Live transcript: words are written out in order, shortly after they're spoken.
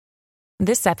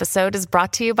This episode is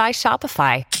brought to you by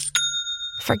Shopify.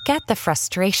 Forget the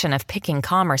frustration of picking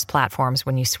commerce platforms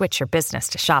when you switch your business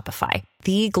to Shopify,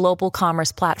 the global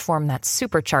commerce platform that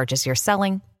supercharges your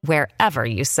selling wherever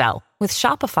you sell. With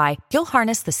Shopify, you'll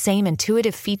harness the same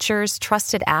intuitive features,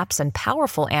 trusted apps, and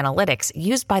powerful analytics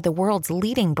used by the world's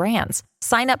leading brands.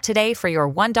 Sign up today for your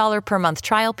 $1 per month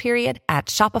trial period at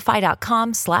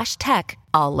shopify.com/tech,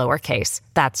 all lowercase.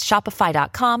 That's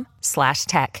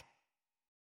shopify.com/tech.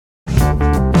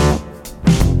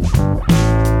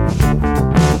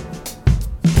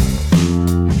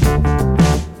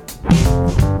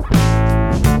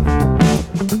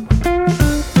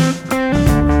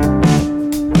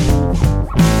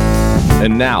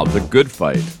 And now, The Good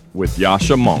Fight with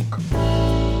Yasha Monk.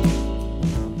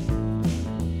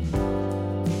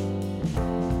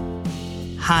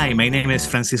 Hi, my name is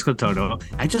Francisco Toro.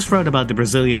 I just wrote about the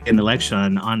Brazilian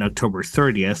election on October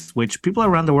 30th, which people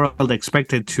around the world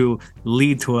expected to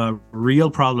lead to a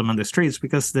real problem on the streets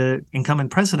because the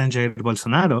incumbent president, Jair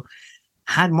Bolsonaro,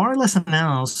 had more or less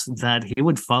announced that he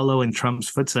would follow in Trump's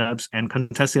footsteps and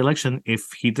contest the election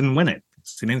if he didn't win it.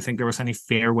 So he didn't think there was any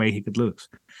fair way he could lose.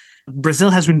 Brazil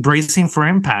has been bracing for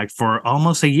impact for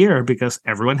almost a year because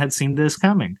everyone had seen this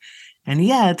coming. And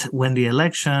yet, when the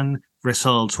election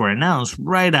results were announced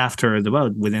right after the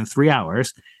vote, within 3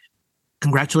 hours,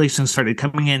 congratulations started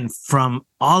coming in from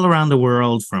all around the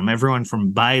world, from everyone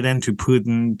from Biden to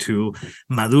Putin to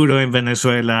Maduro in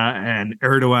Venezuela and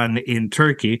Erdogan in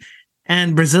Turkey.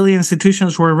 And Brazilian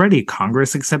institutions were ready.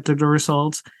 Congress accepted the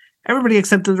results. Everybody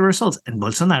accepted the results. And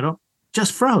Bolsonaro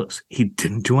just froze. He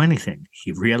didn't do anything.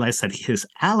 He realized that his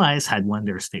allies had won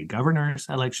their state governors'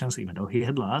 elections, even though he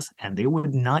had lost, and they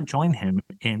would not join him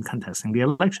in contesting the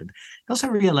election. He also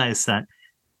realized that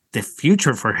the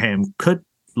future for him could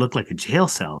look like a jail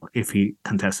cell if he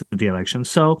contested the election.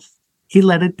 So he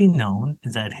let it be known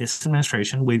that his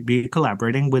administration would be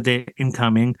collaborating with the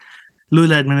incoming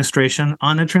Lula administration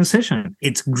on a transition.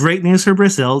 It's great news for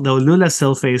Brazil, though Lula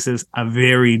still faces a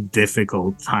very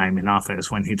difficult time in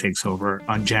office when he takes over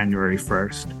on January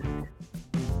 1st.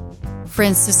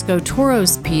 Francisco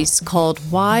Toro's piece called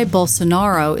Why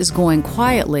Bolsonaro is Going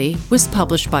Quietly was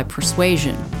published by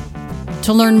Persuasion.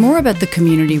 To learn more about the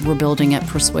community we're building at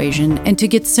Persuasion and to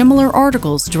get similar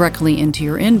articles directly into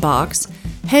your inbox,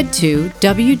 head to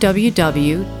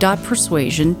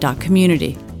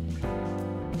www.persuasion.community.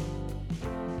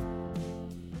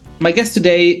 My guest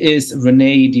today is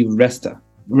Renée DiResta.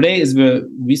 Renée is the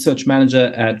research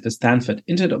manager at the Stanford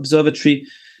Internet Observatory,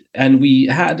 and we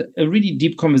had a really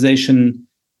deep conversation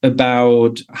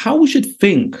about how we should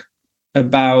think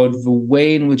about the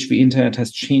way in which the internet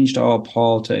has changed our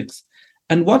politics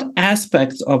and what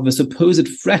aspects of the supposed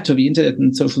threat of the internet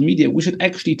and social media we should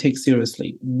actually take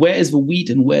seriously. Where is the wheat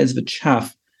and where is the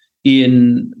chaff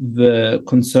in the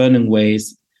concerning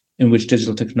ways in which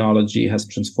digital technology has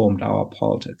transformed our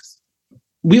politics?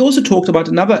 We also talked about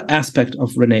another aspect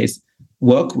of Renée's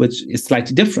work, which is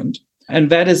slightly different, and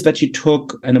that is that she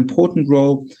took an important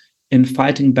role in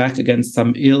fighting back against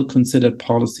some ill-considered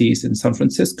policies in San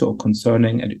Francisco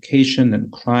concerning education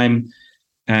and crime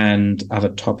and other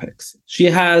topics. She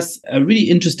has a really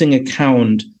interesting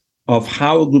account of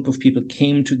how a group of people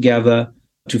came together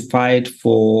to fight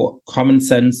for common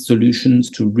sense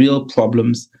solutions to real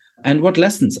problems, and what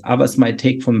lessons others might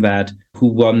take from that who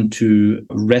want to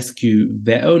rescue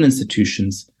their own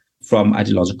institutions from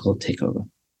ideological takeover.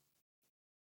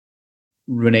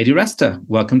 Renée DiResta,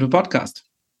 welcome to the podcast.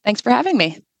 Thanks for having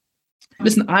me.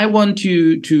 Listen, I want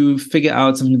you to figure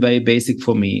out something very basic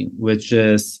for me, which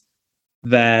is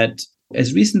that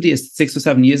as recently as 6 or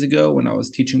 7 years ago, when I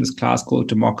was teaching this class called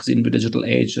Democracy in the Digital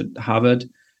Age at Harvard,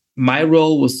 my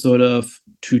role was sort of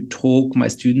to talk my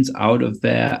students out of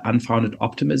their unfounded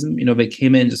optimism. You know, they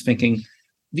came in just thinking,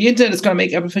 the internet is going to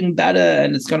make everything better,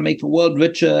 and it's going to make the world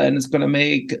richer, and it's going to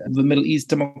make the Middle East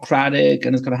democratic,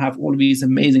 and it's going to have all of these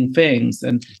amazing things.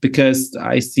 And because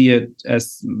I see it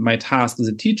as my task as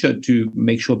a teacher to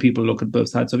make sure people look at both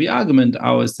sides of the argument,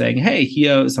 I was saying, hey,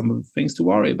 here are some of the things to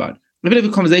worry about. A bit of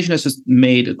a conversation has just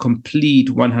made a complete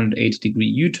 180-degree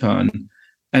U-turn.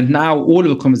 And now all of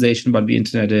the conversation about the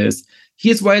internet is,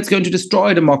 here's why it's going to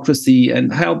destroy democracy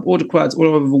and help autocrats all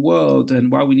over the world,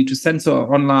 and why we need to censor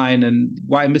online, and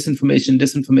why misinformation,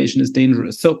 disinformation is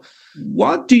dangerous. So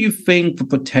what do you think the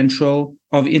potential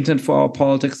of the internet for our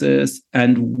politics is,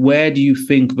 and where do you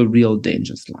think the real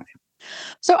dangers lie?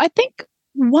 So I think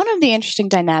one of the interesting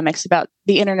dynamics about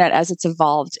the internet as it's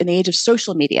evolved in the age of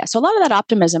social media. So a lot of that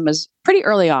optimism was pretty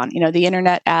early on, the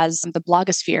internet as the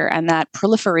blogosphere and that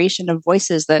proliferation of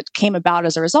voices that came about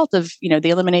as a result of, the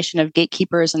elimination of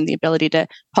gatekeepers and the ability to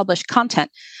publish content.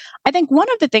 I think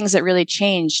one of the things that really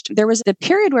changed, there was the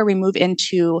period where we move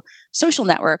into social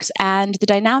networks and the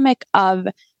dynamic of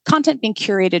content being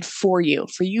curated for you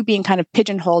being kind of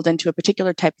pigeonholed into a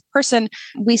particular type of person.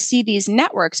 We see these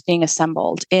networks being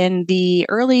assembled in the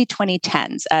early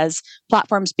 2010s as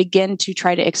platforms begin to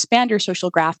try to expand your social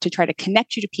graph to try to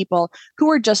connect you to people who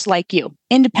are just like you,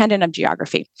 independent of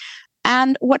geography.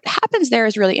 And what happens there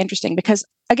is really interesting because,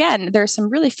 again, there's some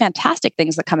really fantastic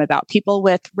things that come about. People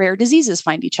with rare diseases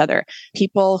find each other.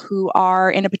 People who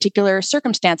are in a particular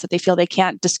circumstance that they feel they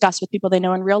can't discuss with people they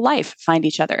know in real life find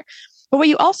each other. But what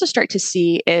you also start to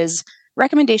see is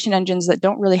recommendation engines that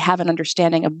don't really have an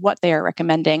understanding of what they are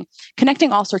recommending,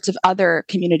 connecting all sorts of other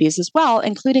communities as well,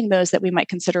 including those that we might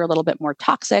consider a little bit more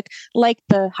toxic, like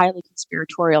the highly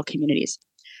conspiratorial communities.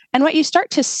 And what you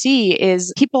start to see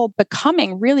is people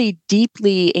becoming really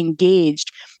deeply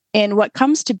engaged in what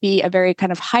comes to be a very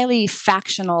kind of highly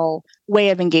factional way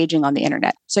of engaging on the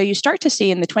internet. So you start to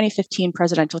see in the 2015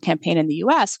 presidential campaign in the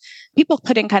US, people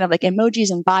putting kind of like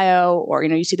emojis in bio, or,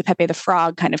 you see the Pepe the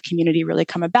Frog kind of community really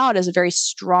come about as a very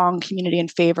strong community in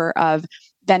favor of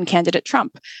then candidate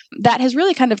Trump. That has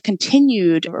really kind of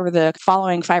continued over the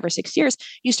following 5 or 6 years.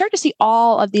 You start to see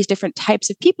all of these different types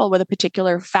of people with a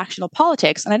particular factional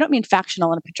politics. And I don't mean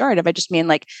factional in a pejorative. I just mean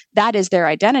like that is their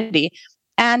identity.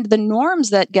 And the norms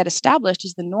that get established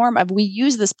is the norm of we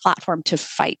use this platform to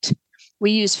fight.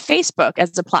 We use Facebook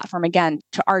as a platform, again,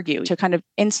 to argue, to kind of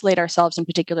insulate ourselves in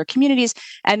particular communities,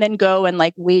 and then go and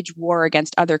like wage war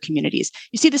against other communities.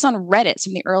 You see this on Reddit.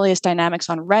 Some of the earliest dynamics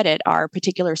on Reddit are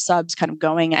particular subs kind of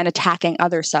going and attacking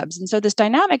other subs. And so this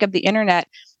dynamic of the internet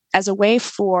as a way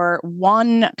for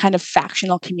one kind of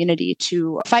factional community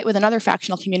to fight with another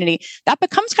factional community, that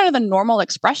becomes kind of the normal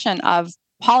expression of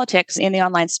politics in the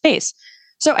online space.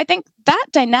 So I think that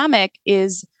dynamic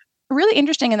is really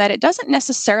interesting in that it doesn't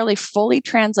necessarily fully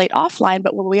translate offline,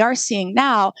 but what we are seeing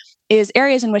now is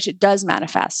areas in which it does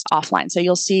manifest offline. So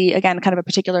you'll see, again, kind of a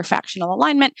particular factional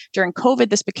alignment. During COVID,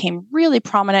 this became really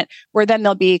prominent, where then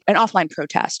there'll be an offline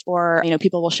protest, or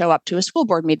people will show up to a school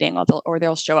board meeting, or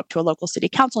they'll show up to a local city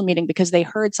council meeting because they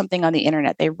heard something on the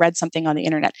internet, they read something on the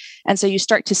internet. And so you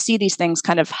start to see these things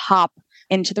kind of hop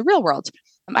into the real world.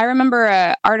 I remember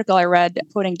an article I read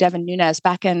quoting Devin Nunes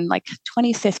back in like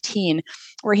 2015,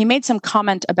 where he made some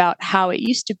comment about how it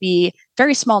used to be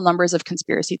very small numbers of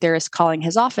conspiracy theorists calling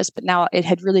his office, but now it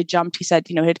had really jumped. He said,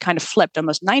 it had kind of flipped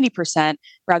almost 90%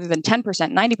 rather than 10%.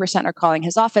 90% are calling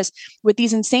his office with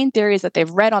these insane theories that they've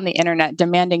read on the internet,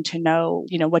 demanding to know,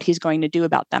 what he's going to do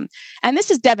about them. And this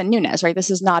is Devin Nunes, right?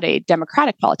 This is not a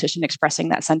Democratic politician expressing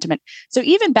that sentiment. So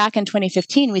even back in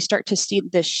 2015, we start to see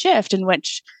this shift in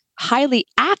which highly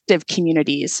active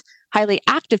communities, highly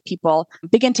active people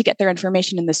begin to get their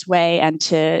information in this way and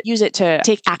to use it to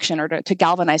take action or to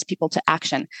galvanize people to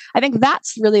action. I think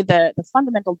that's really the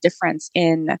fundamental difference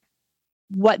in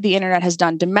what the internet has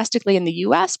done domestically in the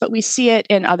US, but we see it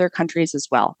in other countries as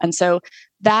well. And so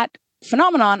that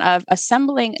phenomenon of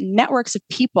assembling networks of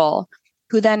people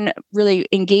who then really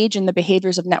engage in the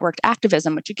behaviors of networked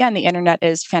activism, which again, the internet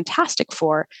is fantastic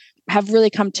for, have really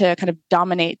come to kind of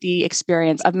dominate the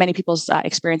experience of many people's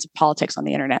experience of politics on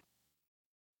the internet.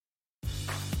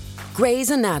 Grey's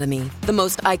Anatomy, the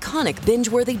most iconic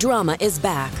binge-worthy drama, is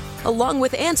back, along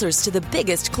with answers to the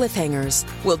biggest cliffhangers.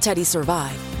 Will Teddy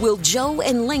survive? Will Joe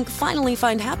and Link finally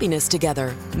find happiness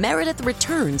together? Meredith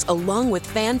returns along with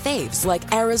fan faves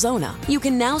like Arizona. You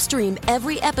can now stream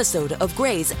every episode of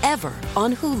Grey's ever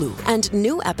on Hulu, and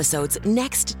new episodes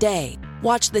next day.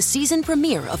 Watch the season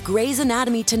premiere of Grey's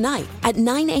Anatomy tonight at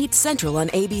 9/8 Central on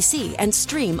ABC and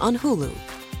stream on Hulu.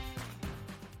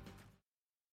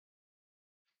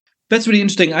 That's really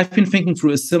interesting. I've been thinking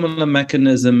through a similar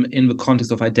mechanism in the context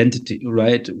of identity,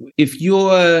 right? If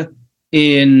you're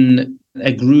in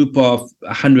a group of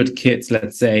 100 kids,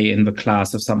 let's say, in the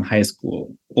class of some high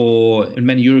school, or in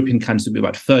many European countries, it'll be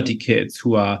about 30 kids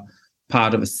who are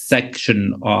part of a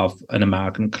section of an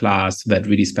American class that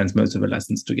really spends most of the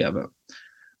lessons together.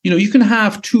 You can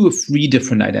have 2 or 3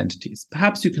 different identities.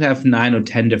 Perhaps you can have 9 or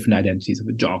 10 different identities of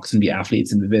the jocks and the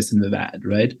athletes and the this and the that,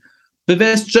 right? But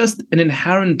there's just an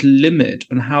inherent limit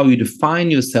on how you define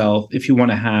yourself if you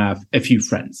want to have a few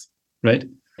friends, right?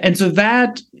 And so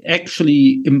that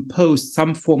actually imposed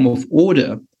some form of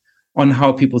order on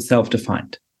how people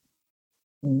self-defined.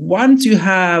 Once you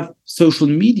have social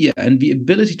media and the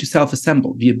ability to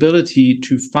self-assemble, the ability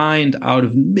to find out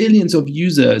of millions of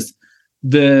users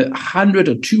the 100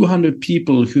 or 200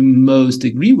 people who most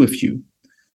agree with you,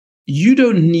 you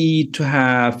don't need to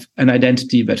have an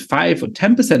identity that 5 or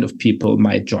 10% of people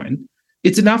might join.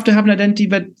 It's enough to have an identity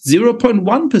that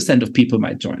 0.1% of people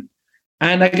might join.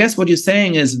 And I guess what you're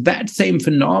saying is that same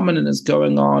phenomenon is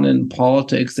going on in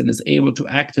politics and is able to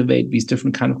activate these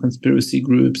different kind of conspiracy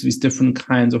groups, these different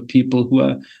kinds of people who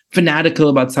are fanatical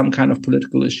about some kind of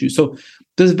political issue. So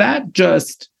does that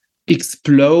just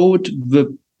explode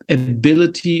the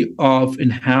ability of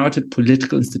inherited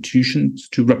political institutions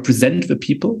to represent the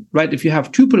people, right? If you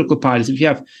have 2 political parties, if you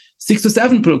have 6 or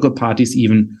 7 political parties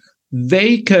even,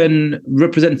 they can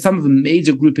represent some of the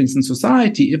major groupings in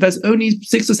society if there's only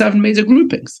 6 or 7 major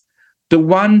groupings. The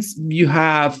ones you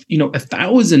have,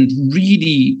 1,000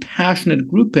 really passionate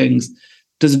groupings,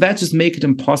 does that just make it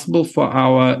impossible for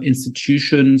our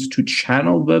institutions to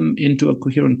channel them into a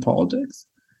coherent politics?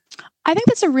 I think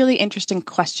that's a really interesting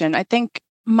question. I think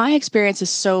my experience is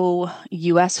so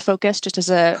US focused, just as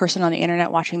a person on the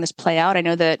internet watching this play out. I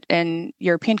know that in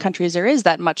European countries, there is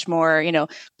that much more,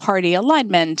 party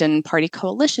alignment and party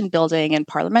coalition building and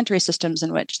parliamentary systems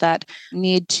in which that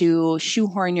need to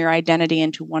shoehorn your identity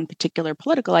into one particular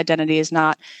political identity is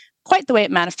not quite the way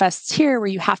it manifests here, where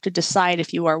you have to decide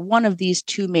if you are one of these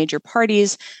 2 major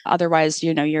parties. Otherwise,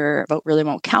 your vote really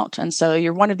won't count. And so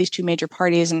you're one of these 2 major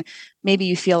parties, and maybe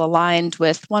you feel aligned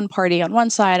with one party on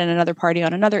one side and another party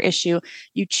on another issue.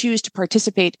 You choose to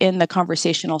participate in the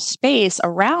conversational space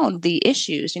around the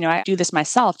issues. I do this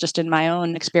myself just in my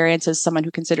own experience as someone who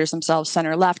considers themselves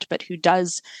center left, but who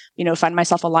does, find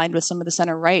myself aligned with some of the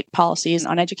center right policies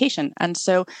on education. And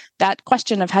so that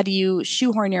question of how do you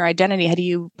shoehorn your identity? How do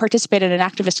you participate in an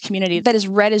activist community that is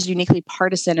read as uniquely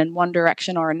partisan in one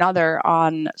direction or another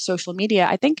on social media?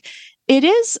 I think it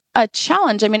is a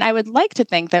challenge. I mean, I would like to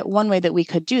think that one way that we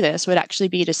could do this would actually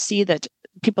be to see that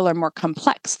people are more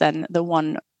complex than the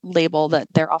one label that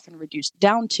they're often reduced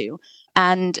down to.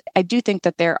 And I do think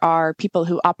that there are people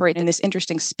who operate in this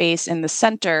interesting space in the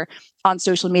center on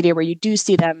social media where you do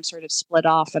see them sort of split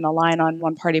off and align on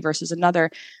one party versus another.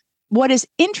 What is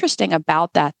interesting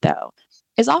about that, though,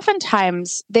 is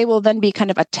oftentimes they will then be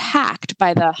kind of attacked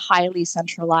by the highly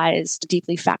centralized,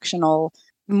 deeply factional,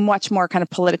 much more kind of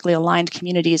politically aligned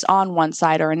communities on one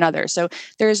side or another. So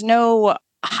there's no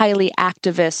highly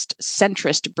activist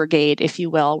centrist brigade, if you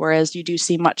will, whereas you do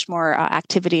see much more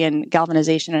activity and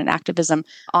galvanization and activism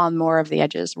on more of the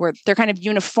edges where they're kind of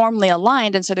uniformly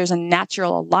aligned. And so there's a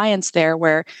natural alliance there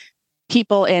where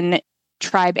people in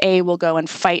Tribe A will go and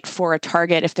fight for a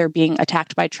target if they're being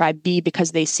attacked by Tribe B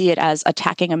because they see it as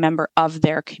attacking a member of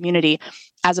their community,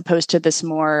 as opposed to this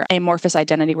more amorphous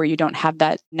identity where you don't have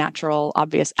that natural,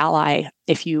 obvious ally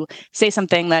if you say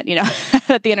something that,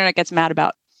 that the internet gets mad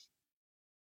about.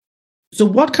 So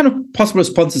what kind of possible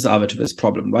responses are there to this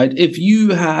problem, right? If you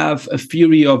have a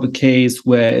theory of a case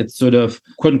where it's sort of,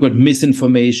 quote unquote,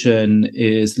 misinformation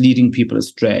is leading people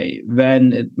astray,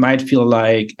 then it might feel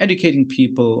like educating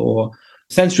people or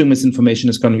censoring misinformation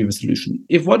is going to be the solution.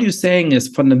 If what you're saying is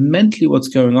fundamentally what's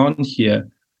going on here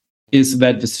is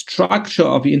that the structure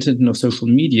of the internet and of social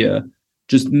media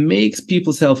just makes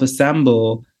people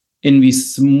self-assemble in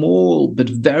these small but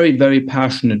very, very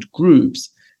passionate groups,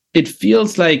 it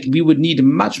feels like we would need a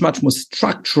much, much more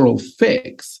structural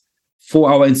fix for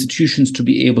our institutions to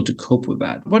be able to cope with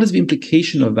that. What is the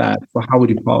implication of that for how we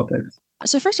do politics?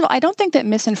 So first of all, I don't think that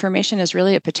misinformation is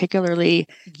really a particularly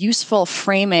useful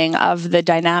framing of the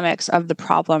dynamics of the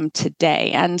problem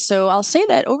today. And so I'll say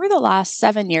that over the last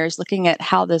 7 years, looking at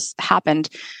how this happened,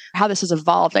 how this has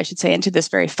evolved, I should say, into this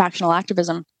very factional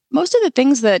activism, most of the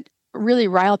things that really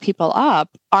rile people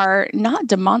up are not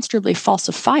demonstrably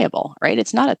falsifiable, right?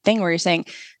 It's not a thing where you're saying,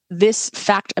 this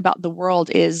fact about the world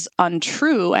is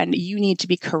untrue and you need to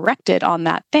be corrected on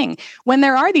that thing. When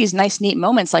there are these nice, neat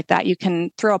moments like that, you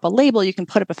can throw up a label, you can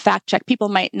put up a fact check. People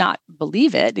might not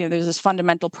believe it. There's this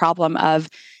fundamental problem of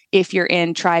if you're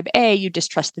in Tribe A, you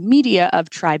distrust the media of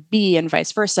Tribe B and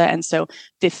vice versa. And so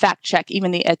the fact check,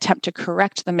 even the attempt to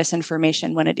correct the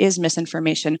misinformation when it is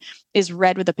misinformation, is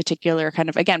read with a particular kind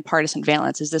of, again, partisan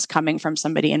valence. Is this coming from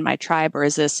somebody in my tribe or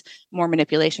is this more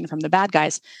manipulation from the bad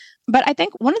guys? But I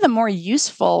think one of the more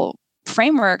useful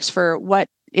frameworks for what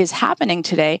is happening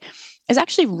today is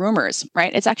actually rumors,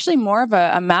 right? It's actually more of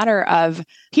a matter of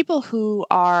people who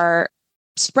are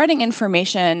spreading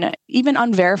information, even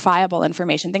unverifiable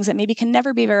information, things that maybe can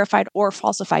never be verified or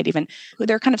falsified even, who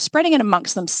they're kind of spreading it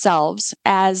amongst themselves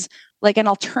as like an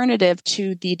alternative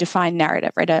to the defined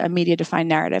narrative, right? A media defined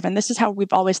narrative. And this is how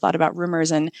we've always thought about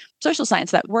rumors and social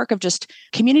science, that work of just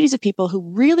communities of people who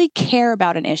really care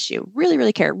about an issue, really,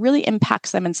 really care, really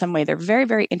impacts them in some way. They're very,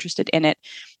 very interested in it.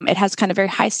 It has kind of very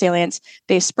high salience.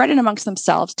 They spread it amongst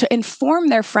themselves to inform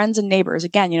their friends and neighbors.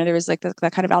 Again, there was like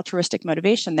that kind of altruistic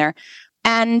motivation there.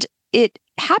 And it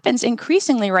happens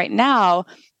increasingly right now.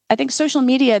 I think social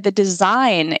media, the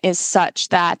design is such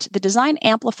that the design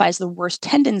amplifies the worst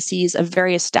tendencies of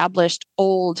very established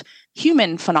old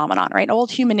human phenomenon, right?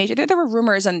 Old human nature. There were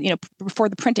rumors and, before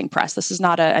the printing press, this is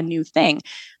not a new thing,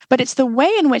 but it's the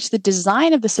way in which the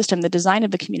design of the system, the design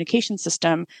of the communication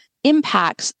system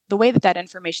impacts the way that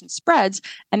information spreads.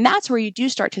 And that's where you do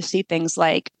start to see things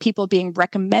like people being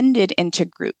recommended into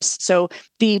groups. So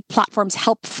the platforms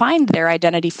help find their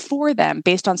identity for them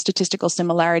based on statistical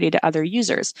similarity to other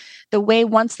users. The way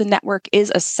once the network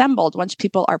is assembled, once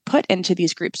people are put into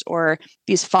these groups or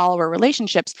these follower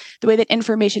relationships, the way that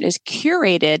information is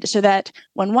curated so that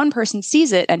when one person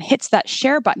sees it and hits that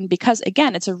share button, because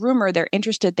again, it's a rumor, they're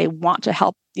interested, they want to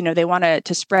help, they want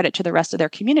to spread it to the rest of their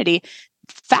community.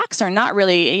 Facts are not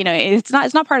really, it's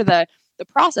not part of the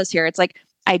process here. It's like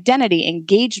identity,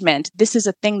 engagement. This is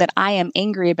a thing that I am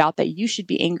angry about that you should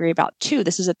be angry about too.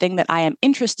 This is a thing that I am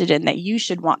interested in that you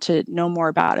should want to know more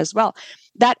about as well.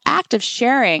 That act of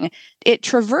sharing, it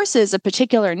traverses a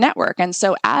particular network. And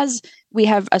so as we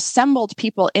have assembled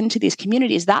people into these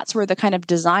communities, that's where the kind of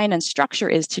design and structure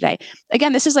is today.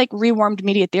 Again, this is like rewarmed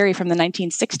media theory from the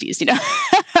 1960s,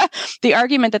 the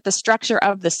argument that the structure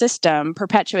of the system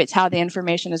perpetuates how the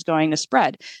information is going to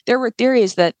spread. There were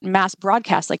theories that mass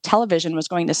broadcast like television was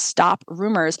going to stop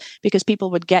rumors because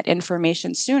people would get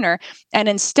information sooner. And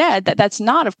instead, that's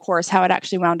not, of course, how it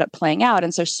actually wound up playing out.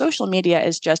 And so social media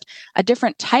is just a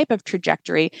different type of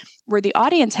trajectory where the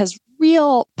audience has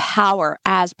real power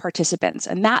as participants.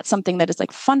 And that's something that is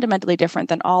like fundamentally different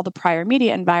than all the prior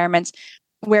media environments,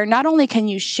 where not only can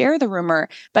you share the rumor,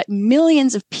 but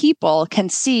millions of people can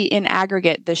see in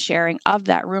aggregate the sharing of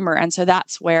that rumor. And so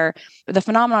that's where the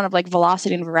phenomenon of like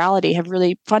velocity and virality have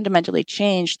really fundamentally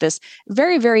changed this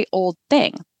very, very old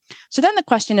thing. So then the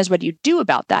question is, what do you do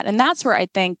about that? And that's where I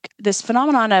think this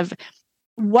phenomenon of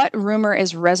what rumor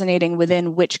is resonating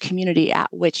within which community at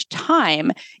which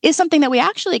time is something that we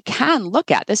actually can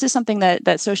look at. This is something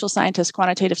that social scientists,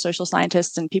 quantitative social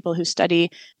scientists, and people who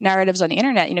study narratives on the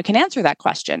internet, can answer that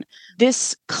question.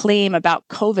 This claim about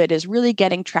COVID is really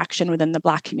getting traction within the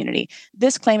Black community.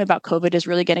 This claim about COVID is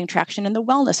really getting traction in the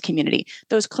wellness community.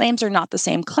 Those claims are not the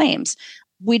same claims.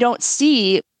 We don't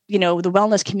see the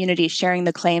wellness community sharing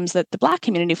the claims that the Black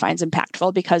community finds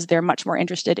impactful because they're much more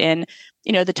interested in,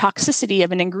 the toxicity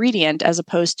of an ingredient as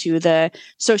opposed to the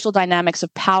social dynamics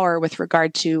of power with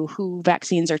regard to who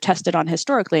vaccines are tested on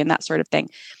historically and that sort of thing.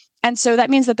 And so that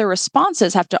means that the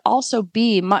responses have to also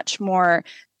be much more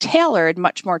tailored,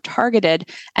 much more targeted.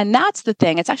 And that's the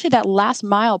thing. It's actually that last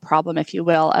mile problem, if you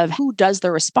will, of who does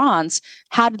the response.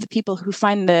 How do the people who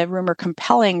find the rumor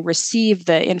compelling receive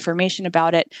the information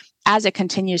about it as it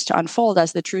continues to unfold,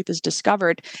 as the truth is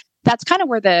discovered? That's kind of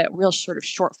where the real sort of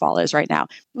shortfall is right now.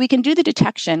 We can do the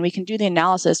detection, we can do the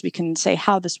analysis, we can say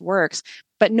how this works,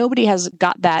 but nobody has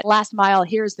got that last mile,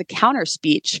 here's the counter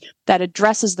speech that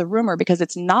addresses the rumor, because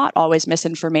it's not always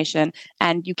misinformation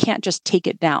and you can't just take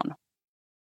it down.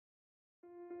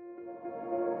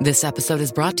 This episode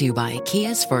is brought to you by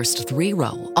Kia's first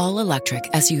 3-row, all-electric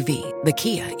SUV, the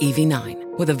Kia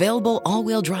EV9, with available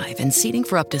all-wheel drive and seating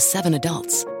for up to 7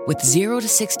 adults, with 0 to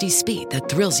 60 speed that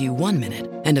thrills you 1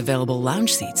 minute and available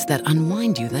lounge seats that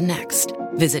unwind you the next.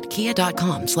 Visit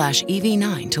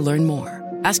kia.com/EV9 to learn more.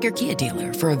 Ask your Kia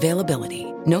dealer for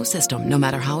availability. No system, no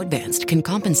matter how advanced, can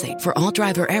compensate for all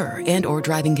driver error and or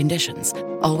driving conditions.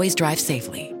 Always drive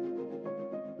safely.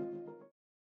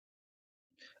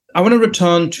 I want to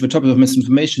return to the topic of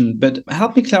misinformation, but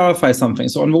help me clarify something.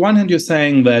 So on the one hand, you're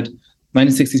saying that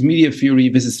 1960s media theory,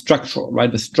 this is structural,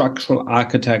 right? The structural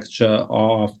architecture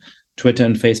of Twitter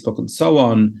and Facebook and so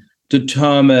on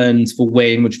determines the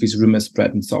way in which these rumors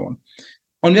spread and so on.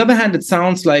 On the other hand, it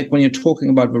sounds like when you're talking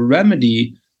about the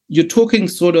remedy, you're talking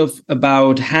sort of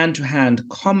about hand-to-hand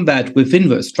combat within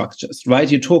those structures,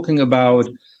 right? You're talking about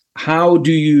how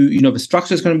do the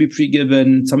structure is going to be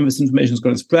pre-given, some of this information is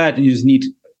going to spread, and you just need,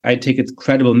 I take it,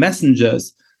 credible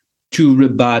messengers to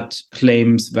rebut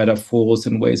claims that are false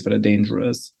in ways that are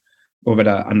dangerous or that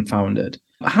are unfounded.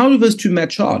 How do those two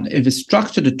match on? If the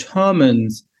structure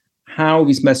determines how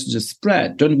these messages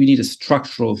spread, don't we need a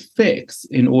structural fix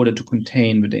in order to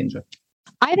contain the danger?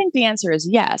 I think the answer is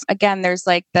yes. Again, there's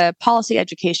like the policy,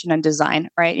 education, and design,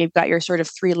 right? You've got your sort of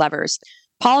 3 levers.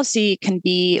 Policy can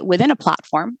be within a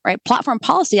platform, right? Platform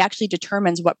policy actually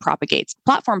determines what propagates.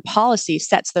 Platform policy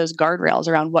sets those guardrails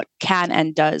around what can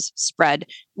and does spread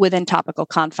within topical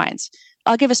confines.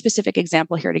 I'll give a specific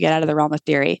example here to get out of the realm of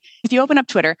theory. If you open up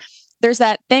Twitter, there's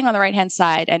that thing on the right-hand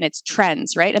side and it's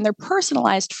trends, right? And they're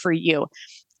personalized for you.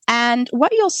 And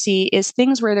what you'll see is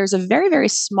things where there's a very, very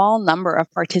small number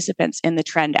of participants in the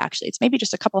trend, actually. It's maybe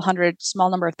just a couple hundred, small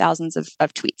number of thousands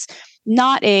of tweets.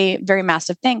 Not a very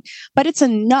massive thing, but it's a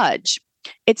nudge.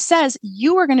 It says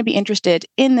you are going to be interested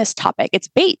in this topic. It's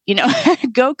bait,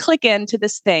 go click into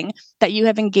this thing that you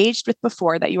have engaged with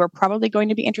before that you are probably going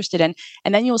to be interested in.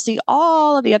 And then you will see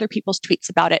all of the other people's tweets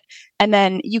about it. And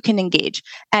then you can engage.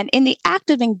 And in the act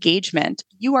of engagement,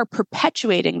 you are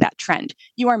perpetuating that trend.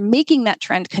 You are making that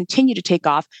trend continue to take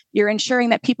off. You're ensuring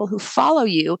that people who follow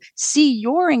you see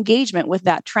your engagement with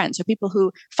that trend. So people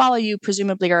who follow you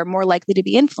presumably are more likely to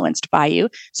be influenced by you.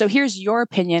 So here's your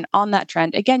opinion on that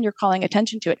trend. Again, you're calling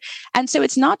attention to it. And so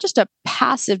it's not just a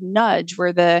passive nudge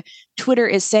where the Twitter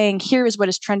is saying, here is what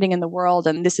is trending in the world,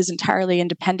 and this is entirely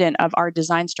independent of our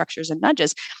design structures and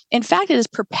nudges. In fact, it is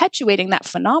perpetuating that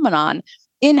phenomenon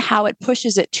in how it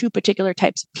pushes it to particular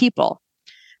types of people.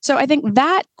 So I think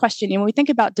that question, when we think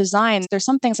about design, there's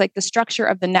some things like the structure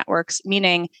of the networks,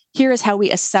 meaning here is how we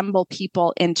assemble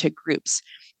people into groups.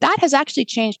 That has actually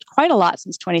changed quite a lot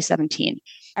since 2017.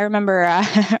 I remember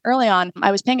early on,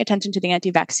 I was paying attention to the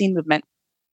anti-vaccine movement.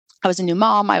 I was a new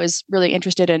mom. I was really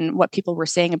interested in what people were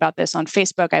saying about this on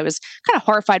Facebook. I was kind of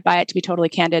horrified by it, to be totally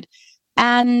candid.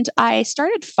 And I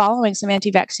started following some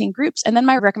anti-vaccine groups. And then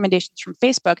my recommendations from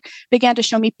Facebook began to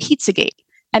show me Pizzagate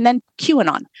and then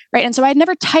QAnon, right? And so I had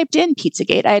never typed in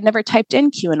Pizzagate. I had never typed in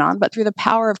QAnon, but through the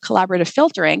power of collaborative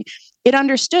filtering, it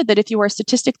understood that if you are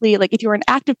statistically, if you are an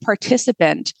active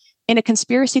participant in a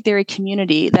conspiracy theory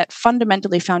community that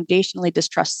fundamentally, foundationally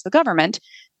distrusts the government,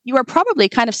 you are probably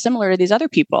kind of similar to these other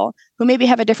people who maybe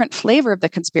have a different flavor of the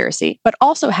conspiracy, but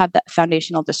also have that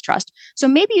foundational distrust. So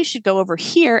maybe you should go over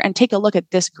here and take a look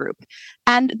at this group.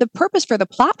 And the purpose for the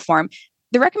platform,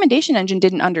 the recommendation engine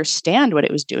didn't understand what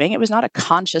it was doing. It was not a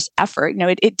conscious effort.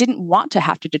 It didn't want to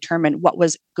have to determine what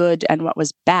was good and what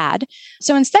was bad.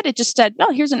 So instead, it just said,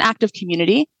 well, here's an active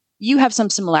community. You have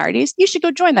some similarities. You should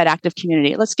go join that active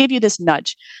community. Let's give you this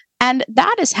nudge. And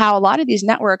that is how a lot of these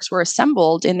networks were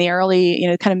assembled in the early,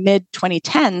 kind of mid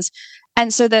 2010s.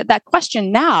 And so that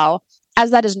question now,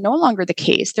 as that is no longer the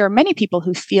case, there are many people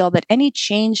who feel that any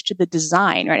change to the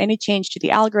design, or any change to the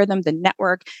algorithm, the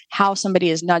network, how somebody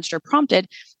is nudged or prompted,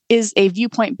 is a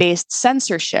viewpoint-based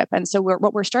censorship. And so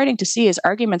what we're starting to see is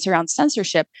arguments around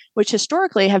censorship, which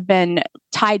historically have been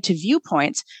tied to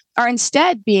viewpoints, are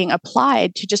instead being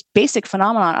applied to just basic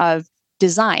phenomena of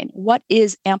design. What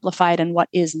is amplified and what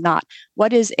is not?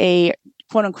 What is a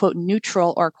quote unquote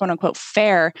neutral or quote unquote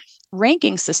fair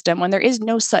ranking system when there is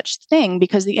no such thing,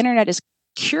 because the internet is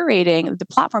curating, the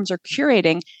platforms are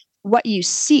curating what you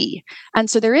see. And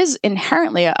so there is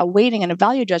inherently a weighting and a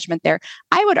value judgment there.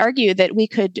 I would argue that we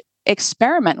could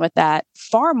experiment with that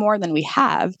far more than we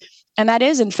have. And that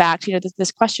is, in fact,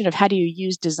 this question of how do you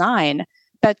use design,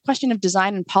 that question of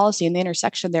design and policy and the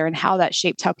intersection there and how that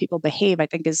shapes how people behave, I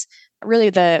think is really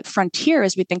the frontier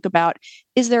as we think about,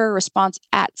 is there a response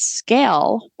at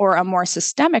scale or a more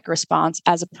systemic response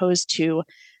as opposed to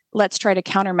let's try to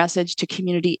counter message to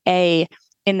community A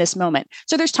in this moment.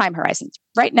 So there's time horizons.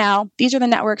 Right now, these are the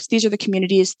networks, these are the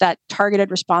communities. That targeted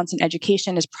response in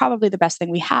education is probably the best thing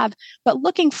we have. But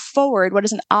looking forward, what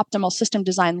does an optimal system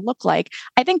design look like?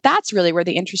 I think that's really where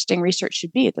the interesting research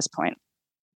should be at this point.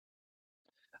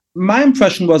 My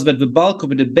impression was that the bulk of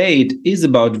the debate is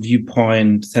about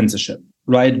viewpoint censorship,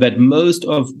 right? That most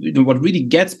of what really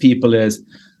gets people is,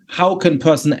 how can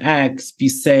person X be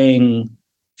saying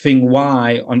thing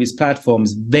Y on these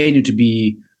platforms? They need to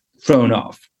be thrown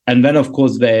off. And then, of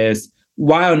course, there's,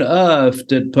 why on earth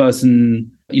did person,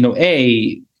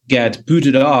 A get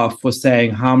booted off for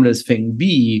saying harmless thing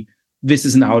B? This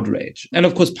is an outrage. And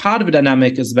of course, part of the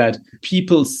dynamic is that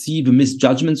people see the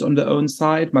misjudgments on their own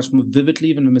side much more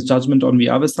vividly than the misjudgment on the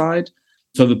other side.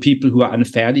 So the people who are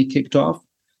unfairly kicked off.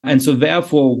 And so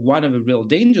therefore, one of the real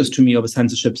dangers to me of a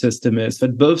censorship system is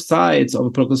that both sides of a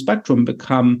political spectrum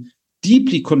become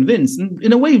deeply convinced, and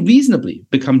in a way reasonably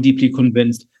become deeply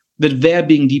convinced, that they're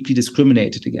being deeply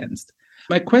discriminated against.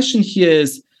 My question here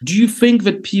is, do you think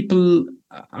that people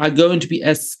are going to be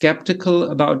as skeptical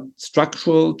about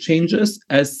structural changes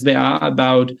as they are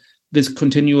about this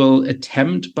continual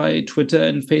attempt by Twitter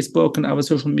and Facebook and other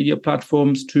social media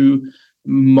platforms to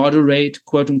moderate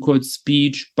quote unquote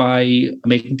speech by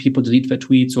making people delete their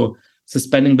tweets or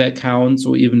suspending their accounts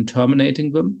or even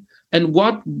terminating them? And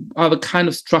what are the kind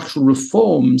of structural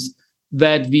reforms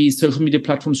that the social media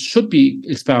platforms should be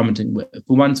experimenting with, the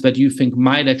ones that you think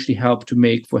might actually help to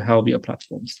make for healthier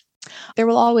platforms? There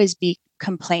will always be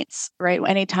complaints, right?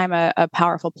 Anytime a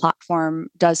powerful platform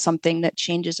does something that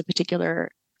changes a particular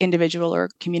individual or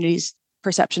community's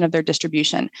perception of their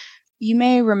distribution. You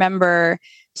may remember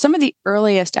some of the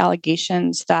earliest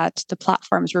allegations that the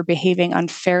platforms were behaving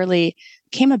unfairly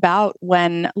came about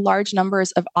when large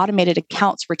numbers of automated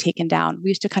accounts were taken down. We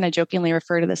used to kind of jokingly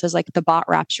refer to this as like the bot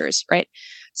raptures, right?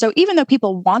 So even though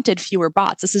people wanted fewer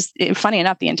bots, this is funny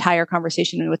enough, the entire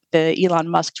conversation with the Elon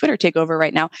Musk Twitter takeover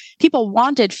right now, people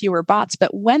wanted fewer bots,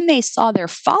 but when they saw their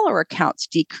follower counts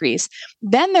decrease,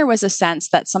 then there was a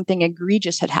sense that something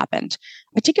egregious had happened,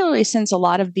 particularly since a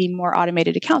lot of the more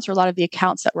automated accounts, or a lot of the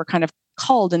accounts that were kind of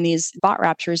culled in these bot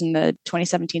raptures in the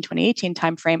 2017-2018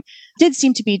 timeframe did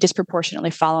seem to be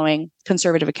disproportionately following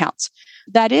conservative accounts.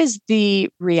 That is the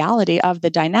reality of the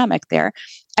dynamic there.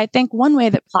 I think one way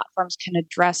that platforms can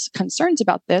address concerns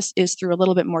about this is through a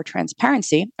little bit more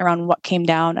transparency around what came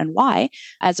down and why,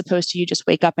 as opposed to you just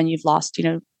wake up and you've lost,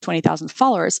 20,000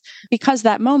 followers, because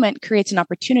that moment creates an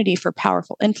opportunity for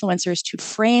powerful influencers to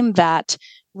frame that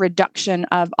reduction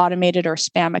of automated or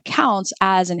spam accounts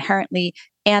as inherently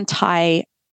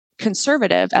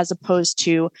anti-conservative, as opposed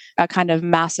to a kind of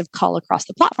massive call across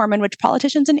the platform in which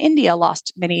politicians in India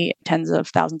lost many tens of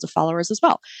thousands of followers as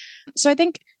well. So I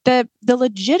think the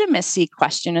legitimacy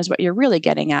question is what you're really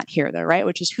getting at here, though, right?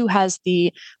 Which is who has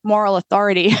the moral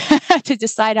authority to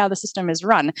decide how the system is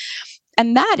run.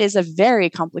 And that is a very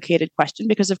complicated question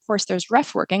because, of course, there's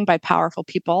ref working by powerful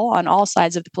people on all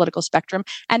sides of the political spectrum,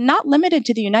 and not limited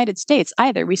to the United States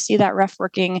either. We see that ref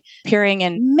working appearing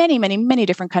in many, many, many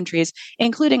different countries,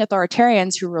 including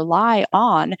authoritarians who rely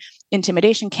on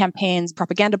intimidation campaigns,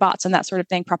 propaganda bots, and that sort of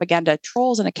thing, propaganda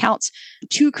trolls and accounts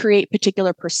to create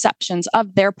particular perceptions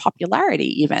of their popularity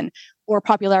even, or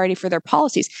popularity for their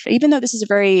policies. Even though this is a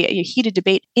very heated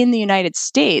debate in the United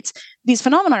States, these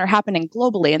phenomena are happening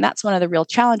globally, and that's one of the real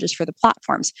challenges for the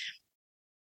platforms.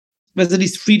 There's at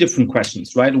least three different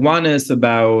questions, right? One is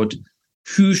about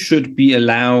who should be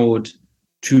allowed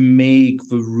to make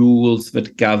the rules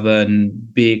that govern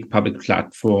big public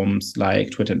platforms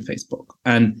like Twitter and Facebook.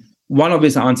 And one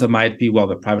obvious answer might be, well,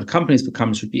 the private companies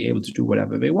should be able to do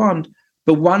whatever they want.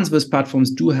 But once those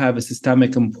platforms do have a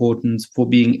systemic importance for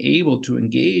being able to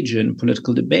engage in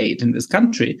political debate in this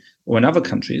country or in other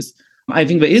countries, I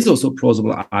think there is also a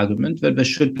plausible argument that there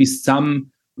should be some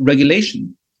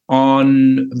regulation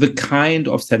on the kind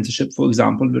of censorship, for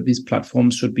example, that these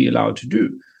platforms should be allowed to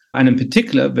do. And in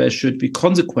particular, there should be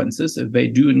consequences if they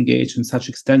do engage in such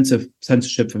extensive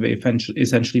censorship that they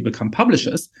essentially become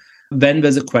publishers. Then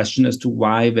there's a question as to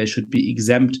why they should be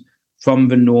exempt from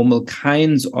the normal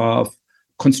kinds of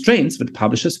constraints that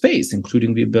publishers face,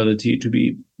 including the ability to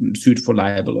be sued for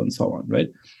libel and so on, right?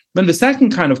 Then the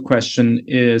second kind of question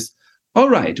is, all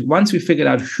right, once we figured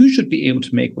out who should be able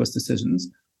to make those decisions,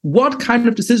 what kind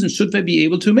of decisions should they be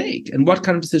able to make? And what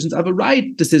kind of decisions are the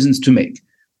right decisions to make,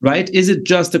 right? Is it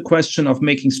just a question of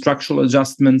making structural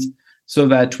adjustments so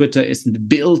that Twitter isn't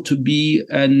built to be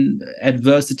an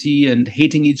adversity and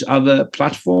hating each other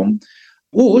platform?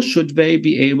 Or should they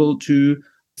be able to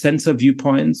censor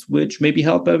viewpoints which maybe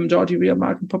help a majority of the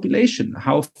American population?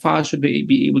 How far should they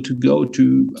be able to go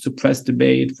to suppress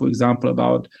debate, for example,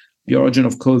 about the origin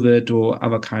of COVID or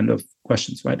other kind of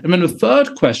questions, right? And then the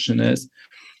third question is,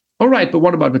 all right, but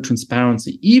what about the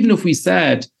transparency? Even if we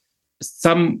said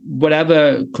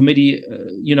whatever committee,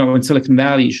 in Silicon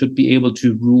Valley should be able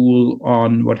to rule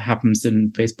on what happens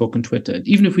in Facebook and Twitter,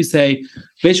 even if we say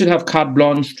they should have carte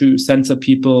blanche to censor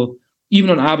people, even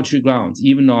on arbitrary grounds,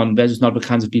 even on they're just not the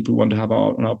kinds of people we want to have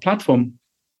on our platform,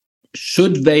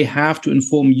 should they have to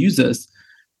inform users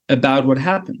about what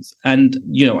happens? And,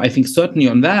 I think certainly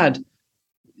on that,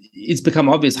 it's become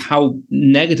obvious how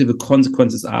negative the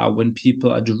consequences are when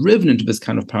people are driven into this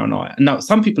kind of paranoia. Now,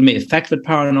 some people may affect that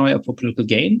paranoia for political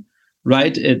gain,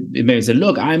 right? It may say,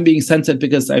 look, I'm being censored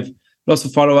because I've lost a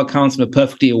follower accounts and are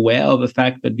perfectly aware of the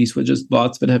fact that these were just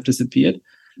bots that have disappeared.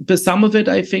 But some of it,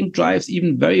 I think, drives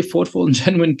even very thoughtful and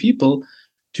genuine people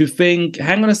to think,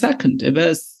 hang on a second, if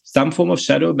there's some form of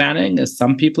shadow banning, as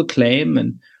some people claim,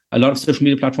 and a lot of social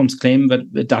media platforms claim that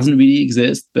it doesn't really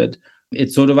exist, but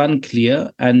it's sort of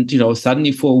unclear. And,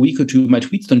 suddenly for a week or two, my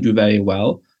tweets don't do very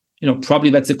well. Probably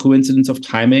that's a coincidence of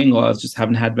timing, or I just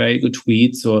haven't had very good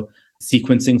tweets, or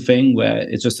sequencing thing where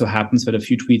it just so happens that a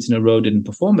few tweets in a row didn't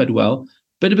perform that well.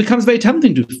 But it becomes very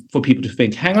tempting for people to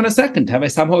think, hang on a second, have I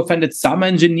somehow offended some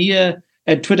engineer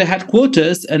at Twitter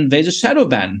headquarters and they just shadow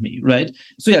banned me, right?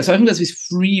 So I think there's these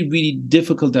three really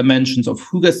difficult dimensions of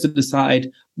who gets to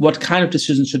decide what kind of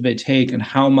decisions should they take and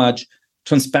how much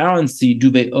transparency do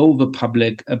they owe the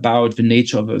public about the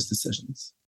nature of those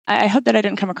decisions? I hope that I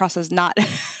didn't come across as not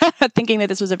thinking that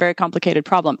this was a very complicated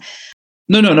problem.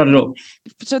 No, not at all.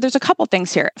 So there's a couple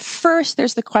things here. First,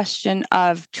 there's the question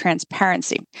of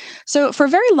transparency. So for a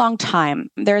very long time,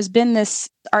 there has been this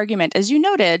argument, as you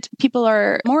noted, people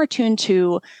are more attuned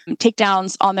to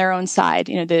takedowns on their own side,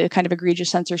 the kind of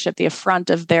egregious censorship, the affront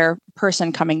of their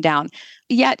person coming down.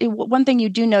 Yet, one thing you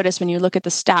do notice when you look at the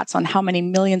stats on how many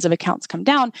millions of accounts come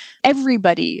down,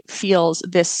 everybody feels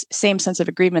this same sense of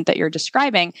agreement that you're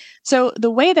describing. So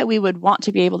the way that we would want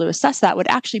to be able to assess that would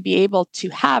actually be able to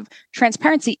have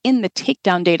transparency in the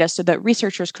takedown data so that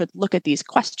researchers could look at these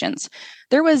questions.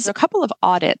 There was a couple of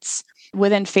audits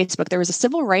within Facebook. There was a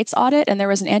civil rights audit and there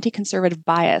was an anti-conservative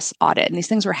bias audit. And these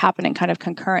things were happening kind of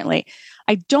concurrently.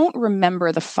 I don't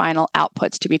remember the final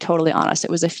outputs, to be totally honest.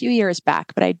 It was a few years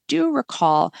back, but I do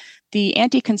recall the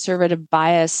anti-conservative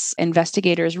bias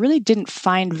investigators really didn't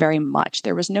find very much.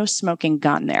 There was no smoking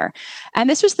gun there. And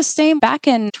this was the same back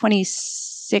in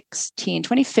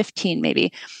 2015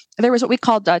 maybe. There was what we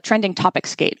called trending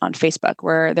topics gate on Facebook,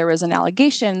 where there was an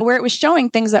allegation where it was showing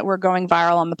things that were going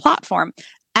viral on the platform.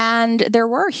 And there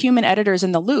were human editors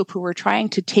in the loop who were trying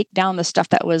to take down the stuff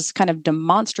that was kind of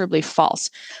demonstrably false.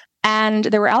 And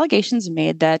there were allegations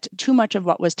made that too much of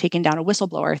what was taken down, a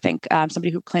whistleblower, I think,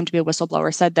 somebody who claimed to be a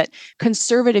whistleblower said that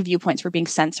conservative viewpoints were being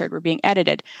censored, were being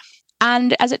edited.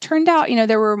 And as it turned out,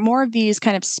 there were more of these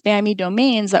kind of spammy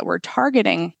domains that were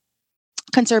targeting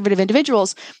conservative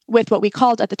individuals with what we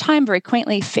called at the time very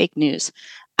quaintly fake news.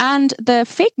 And the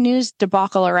fake news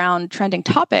debacle around trending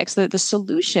topics, the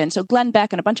solution, so Glenn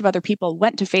Beck and a bunch of other people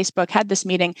went to Facebook, had this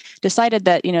meeting, decided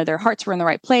that, their hearts were in the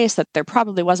right place, that there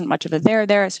probably wasn't much of a there.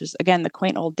 This was, again, the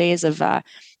quaint old days of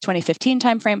 2015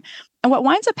 timeframe. And what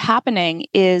winds up happening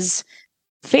is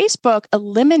Facebook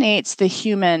eliminates the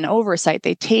human oversight.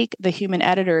 They take the human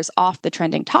editors off the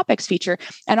trending topics feature.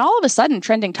 And all of a sudden,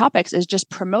 trending topics is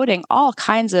just promoting all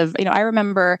kinds of, I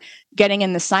remember getting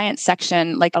in the science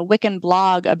section, like a Wiccan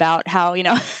blog about how,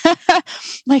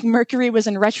 like Mercury was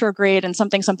in retrograde and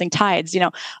something tides,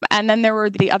 And then there were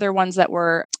the other ones that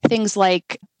were things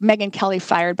like Megyn Kelly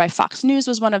fired by Fox News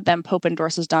was one of them. Pope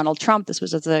endorses Donald Trump. This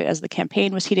was as the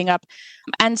campaign was heating up.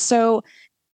 And so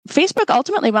Facebook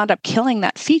ultimately wound up killing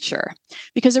that feature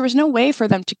because there was no way for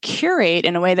them to curate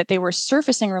in a way that they were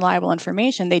surfacing reliable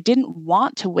information. They didn't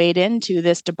want to wade into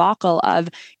this debacle of,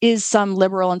 is some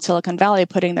liberal in Silicon Valley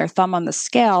putting their thumb on the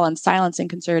scale and silencing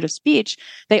conservative speech?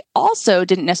 They also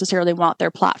didn't necessarily want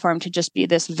their platform to just be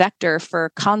this vector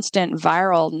for constant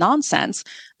viral nonsense.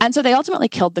 And so they ultimately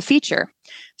killed the feature.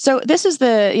 So this is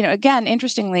again,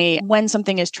 interestingly, when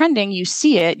something is trending, you